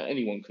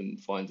anyone can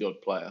find the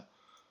odd player,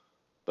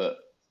 but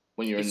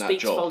when you're in that job, it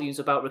speaks volumes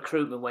about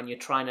recruitment when you're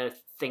trying to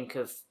think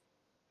of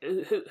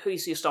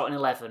who's your starting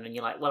 11, and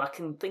you're like, well, I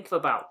can think of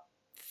about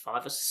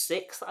 5 or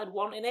 6 that I'd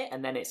want in it,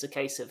 and then it's a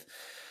case of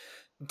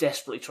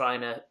desperately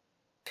trying to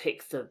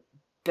pick the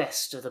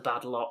best of the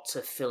bad lot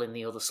to fill in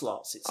the other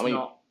slots. It's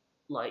not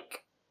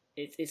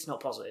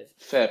positive.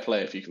 Fair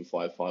play if you can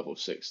find 5 or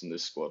 6 in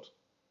this squad.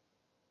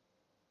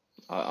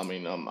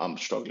 I'm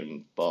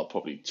struggling, bar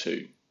probably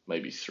 2,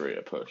 maybe 3 at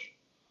a push.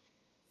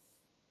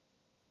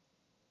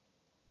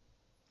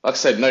 Like I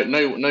said,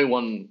 no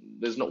one.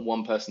 There's not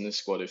one person in this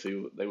squad. If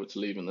they were to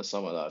leave in the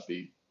summer, that'd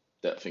be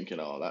thinking,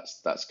 oh,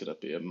 that's going to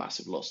be a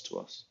massive loss to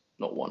us.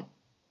 Not one.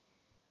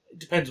 It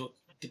depends what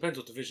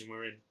division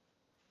we're in.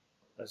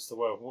 As to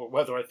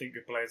whether I think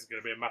the players are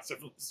going to be a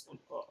massive loss or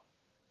not.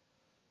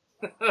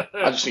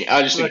 I just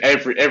think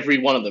every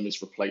one of them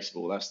is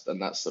replaceable. That's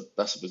a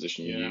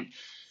position you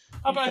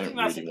but I think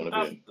that's really want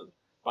to be in.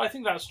 But I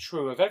think that's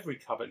true of every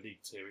club at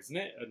League Two, isn't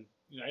it? And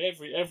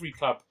every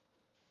club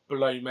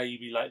below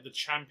maybe like the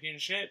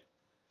Championship.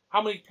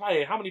 How many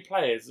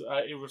players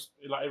are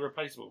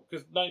irreplaceable?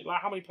 Because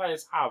how many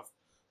players have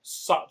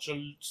such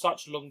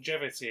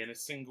longevity in a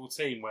single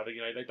team where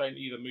they don't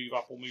either move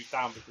up or move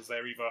down because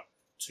they're either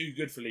too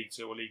good for League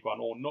Two or League One,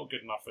 or not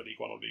good enough for League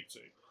One or League Two.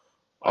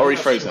 I'll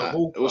rephrase that.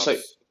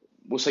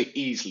 We'll say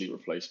easily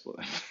replaceable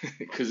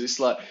because it's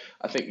like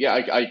I think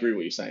I agree with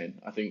what you're saying.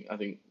 I think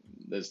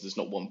there's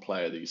not one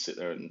player that you sit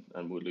there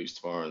and would lose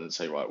tomorrow and then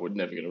say, right, we're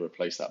never going to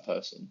replace that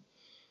person.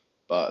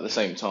 But at the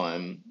same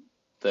time,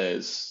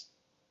 there's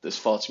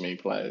far too many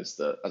players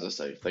that, as I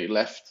say, if they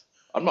left,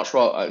 I'd much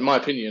rather, in my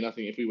opinion, I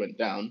think if we went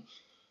down,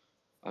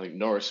 I think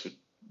Norris would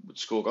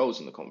score goals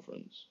in the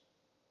conference.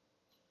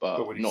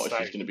 But not if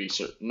he's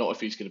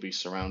going to be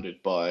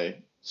surrounded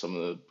by some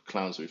of the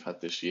clowns we've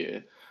had this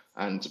year.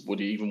 And would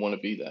he even want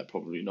to be there?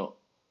 Probably not.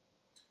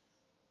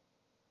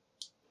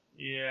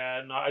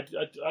 Yeah, no, I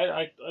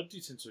do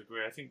tend to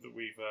agree. I think that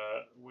we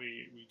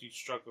do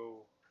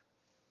struggle.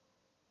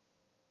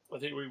 I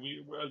think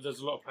there's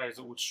a lot of players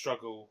that would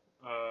struggle,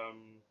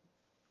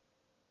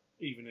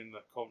 even in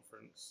the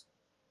conference,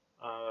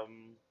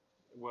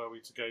 were we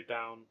to go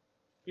down.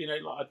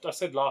 Like I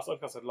said last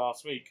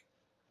week,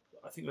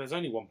 I think there's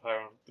only one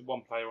player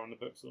on the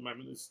books at the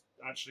moment that's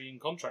actually in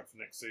contract for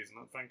next season.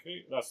 That's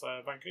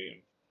Van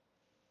Cooten.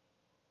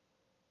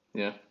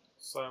 Yeah.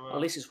 So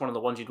at least it's one of the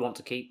ones you'd want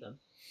to keep then.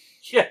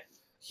 Yeah.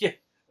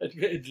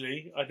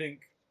 Admittedly, I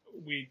think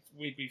we'd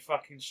be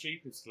fucking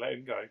stupid to let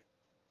him go.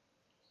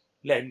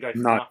 Let him go for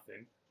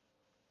nothing.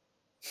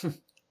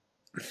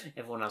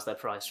 Everyone has their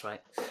price,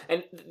 right?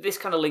 And this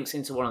kind of links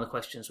into one of the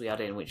questions we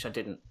had in, which I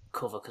didn't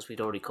cover because we'd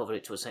already covered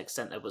it to an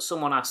extent there. But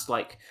someone asked,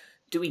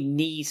 do we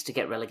need to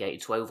get relegated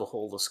to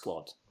overhaul the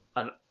squad?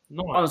 And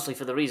honestly,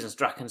 for the reasons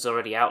Draken's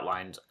already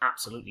outlined,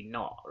 absolutely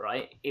not,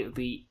 right? It would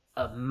be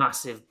a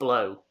massive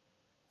blow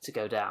to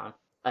go down.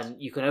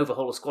 And you can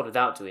overhaul a squad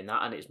without doing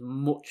that, and it's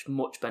much,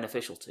 much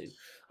beneficial to.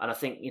 And I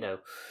think,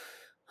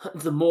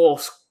 the more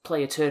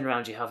player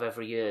turnaround you have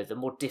every year, the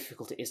more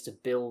difficult it is to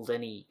build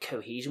any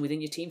cohesion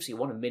within your team. So you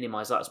want to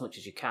minimise that as much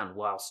as you can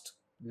whilst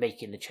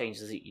making the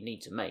changes that you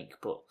need to make.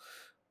 But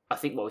I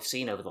think what we've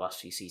seen over the last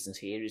few seasons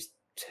here is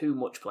too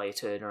much player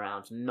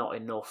turnaround, not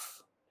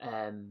enough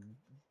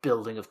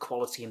building of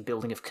quality and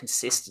building of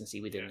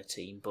consistency within the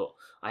team, but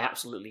I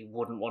absolutely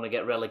wouldn't want to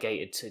get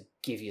relegated to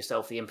give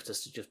yourself the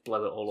impetus to just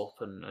blow it all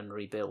up and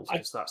rebuild,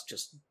 because that's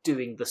just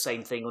doing the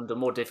same thing under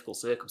more difficult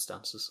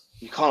circumstances.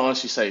 You can't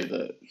honestly say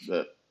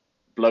that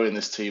blowing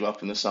this team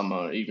up in the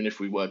summer, even if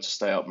we were to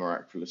stay up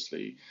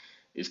miraculously,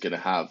 is going to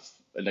have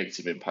a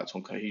negative impact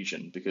on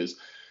cohesion, because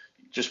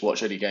just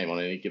watch any game on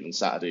any given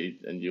Saturday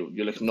and you're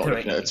looking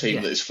at a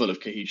team that is full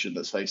of cohesion,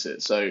 let's face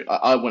it. So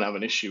I wouldn't have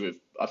an issue with,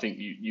 I think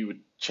you would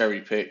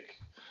cherry pick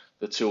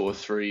the 2 or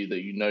 3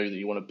 that you know that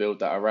you want to build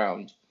that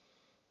around.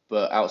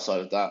 But outside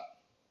of that,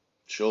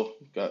 sure.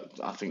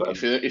 I think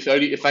if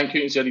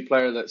Vancoon's the only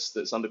player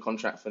that's under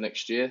contract for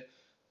next year,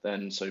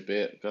 then so be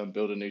it. Go and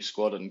build a new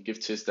squad and give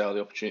Tisdale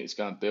the opportunity to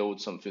go and build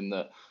something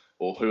that,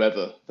 or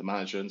whoever the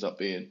manager ends up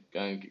being,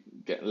 go and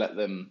let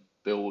them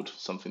build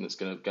something that's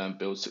going to go and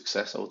build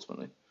success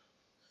ultimately.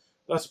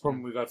 That's the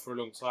problem we've had for a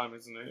long time,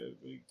 isn't it?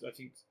 I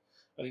think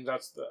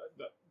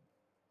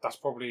that's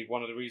probably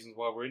one of the reasons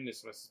why we're in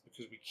this mess, is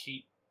because we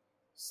keep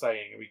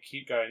saying and we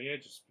keep going,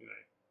 just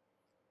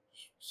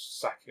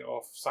sack it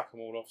off, sack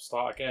them all off,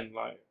 start again.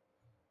 Like,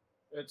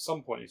 at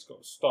some point it's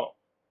got to stop,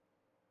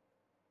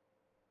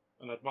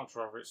 and I'd much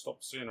rather it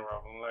stop sooner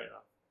rather than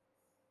later,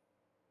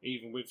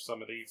 even with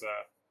some of these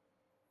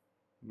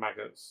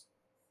maggots.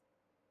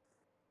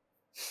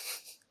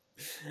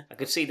 I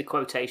could see the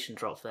quotation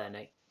drop there,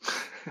 Nate.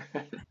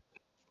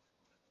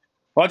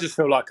 I just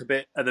feel like a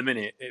bit, at the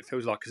minute, it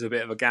feels like it's a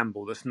bit of a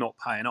gamble that's not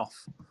paying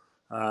off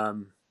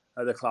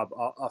at the club.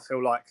 I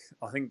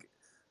think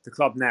the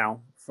club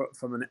now,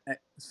 from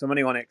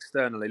anyone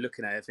externally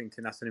looking at it,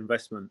 thinking that's an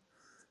investment,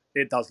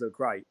 it does look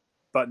great.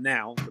 But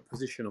now the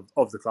position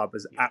of the club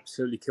has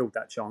absolutely killed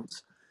that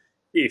chance.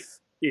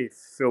 If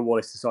Phil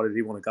Wallace decided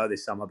he want to go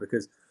this summer,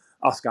 because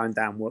us going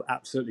down will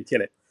absolutely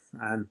kill it.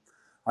 And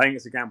I think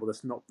it's a gamble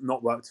that's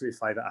not worked to his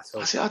favour at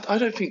all. I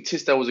don't think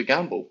Tisdale was a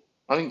gamble.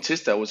 I think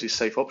Tisdale was his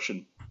safe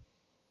option.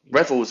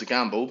 Revel was a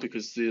gamble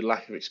because of the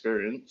lack of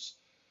experience.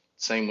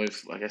 Same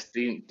with, I guess,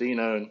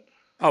 Dino and...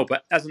 Oh,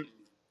 but hasn't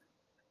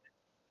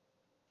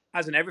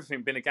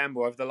everything been a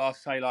gamble over the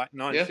last, say, like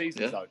 9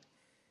 seasons, though?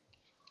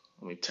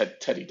 I mean,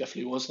 Teddy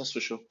definitely was, that's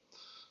for sure.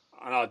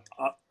 And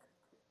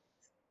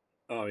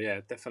oh,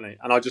 yeah, definitely.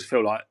 And I just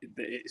feel like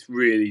it's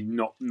really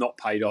not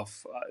paid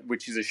off,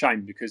 which is a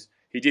shame, because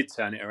he did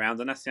turn it around.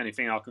 And that's the only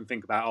thing I can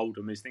think about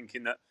Oldham, is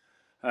thinking that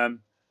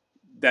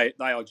they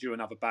are due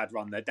another bad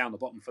run. They're down the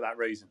bottom for that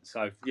reason.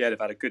 So, yeah, they've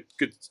had a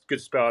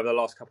good spell over the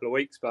last couple of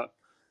weeks, but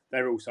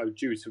they're also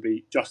due to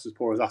be just as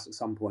poor as us at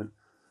some point.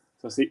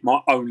 So I think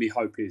my only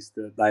hope is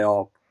that they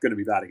are going to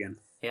be bad again.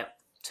 Yeah,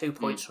 2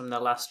 points from the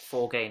last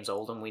 4 games,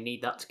 Oldham. We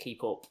need that to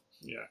keep up.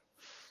 Yeah.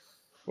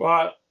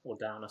 Well, or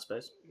down, I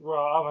suppose. Well,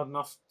 I've had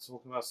enough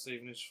talking about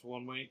Stevenage for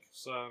 1 week,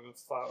 so I'm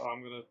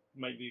going to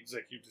make the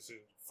executive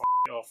decision to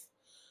it off.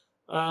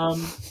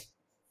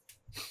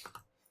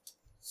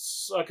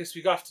 So I guess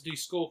we have to do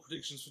score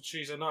predictions for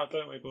Tuesday night,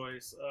 don't we,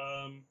 boys?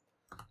 I'm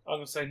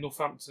going to say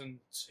Northampton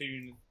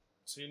 2-0.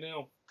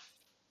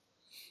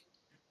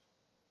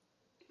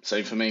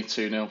 Same for me,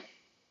 2-0.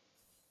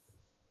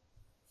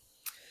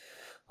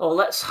 Oh,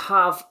 let's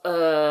have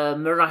a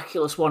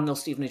miraculous 1-0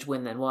 Stevenage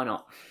win then. Why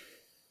not?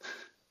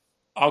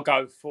 I'll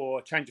go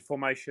for change of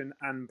formation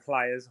and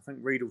players. I think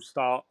Reed will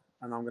start,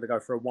 and I'm going to go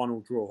for a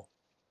 1-1 draw.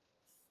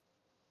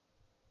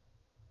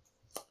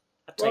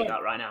 I'd take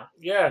that right now.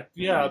 Yeah,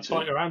 I'd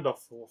bite your hand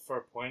off for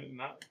a point, and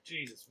that,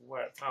 Jesus,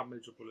 how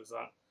miserable is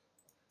that?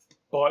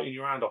 Biting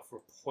your hand off for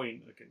a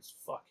point against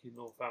fucking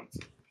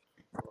Northampton.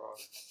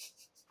 Right.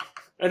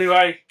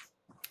 Anyway,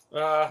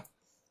 I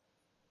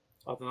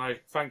don't know.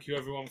 Thank you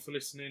everyone for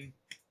listening.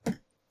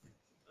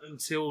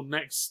 Until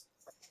next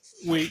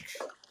week.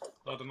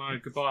 I don't know.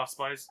 Goodbye, I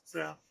suppose.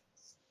 Yeah.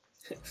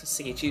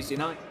 See you Tuesday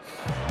night.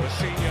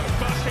 Mourinho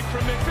bursting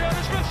from midfield.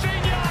 It's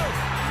Mourinho!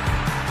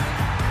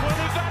 Well,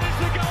 if that is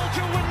the goal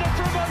to win the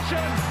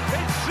promotion,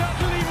 it's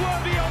certainly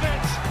worthy of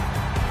it.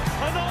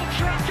 An Old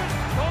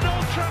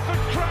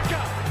Trafford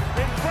cracker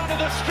in front of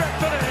the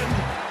Stretford end.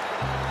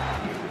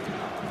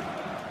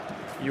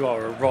 You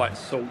are a right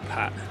salt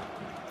pat.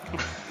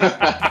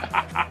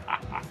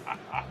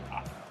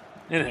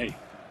 Isn't he?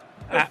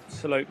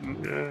 Absolute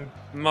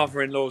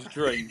mother-in-law's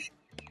dream.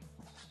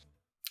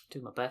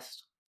 Do my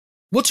best.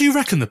 What do you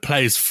reckon the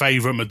player's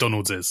favourite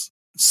McDonald's is?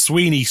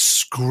 Sweeney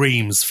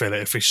screams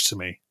fillet of fish to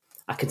me.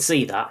 I can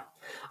see that.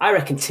 I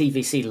reckon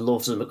TVC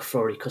loves a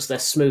McFlurry because they're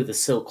smooth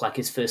as silk like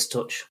his first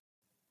touch.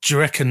 Do you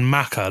reckon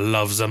Macca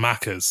loves a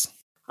Macca's?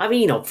 I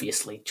mean,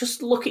 obviously.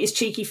 Just look at his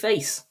cheeky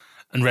face.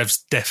 And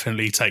Revs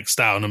definitely takes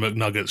down a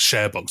McNuggets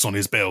share box on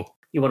his bill.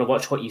 You want to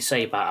watch what you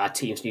say about our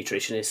team's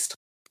nutritionist.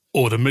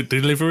 Order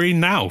McDelivery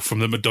now from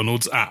the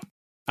McDonald's app.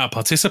 At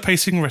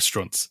participating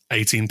restaurants,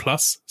 18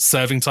 plus,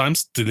 serving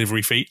times,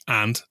 delivery fee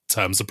and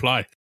terms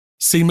apply.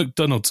 See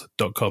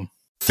mcdonalds.com.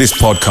 This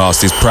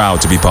podcast is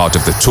proud to be part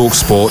of the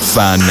TalkSport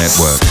Fan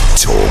Network.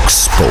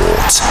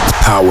 TalkSport.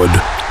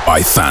 Powered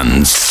by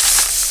fans.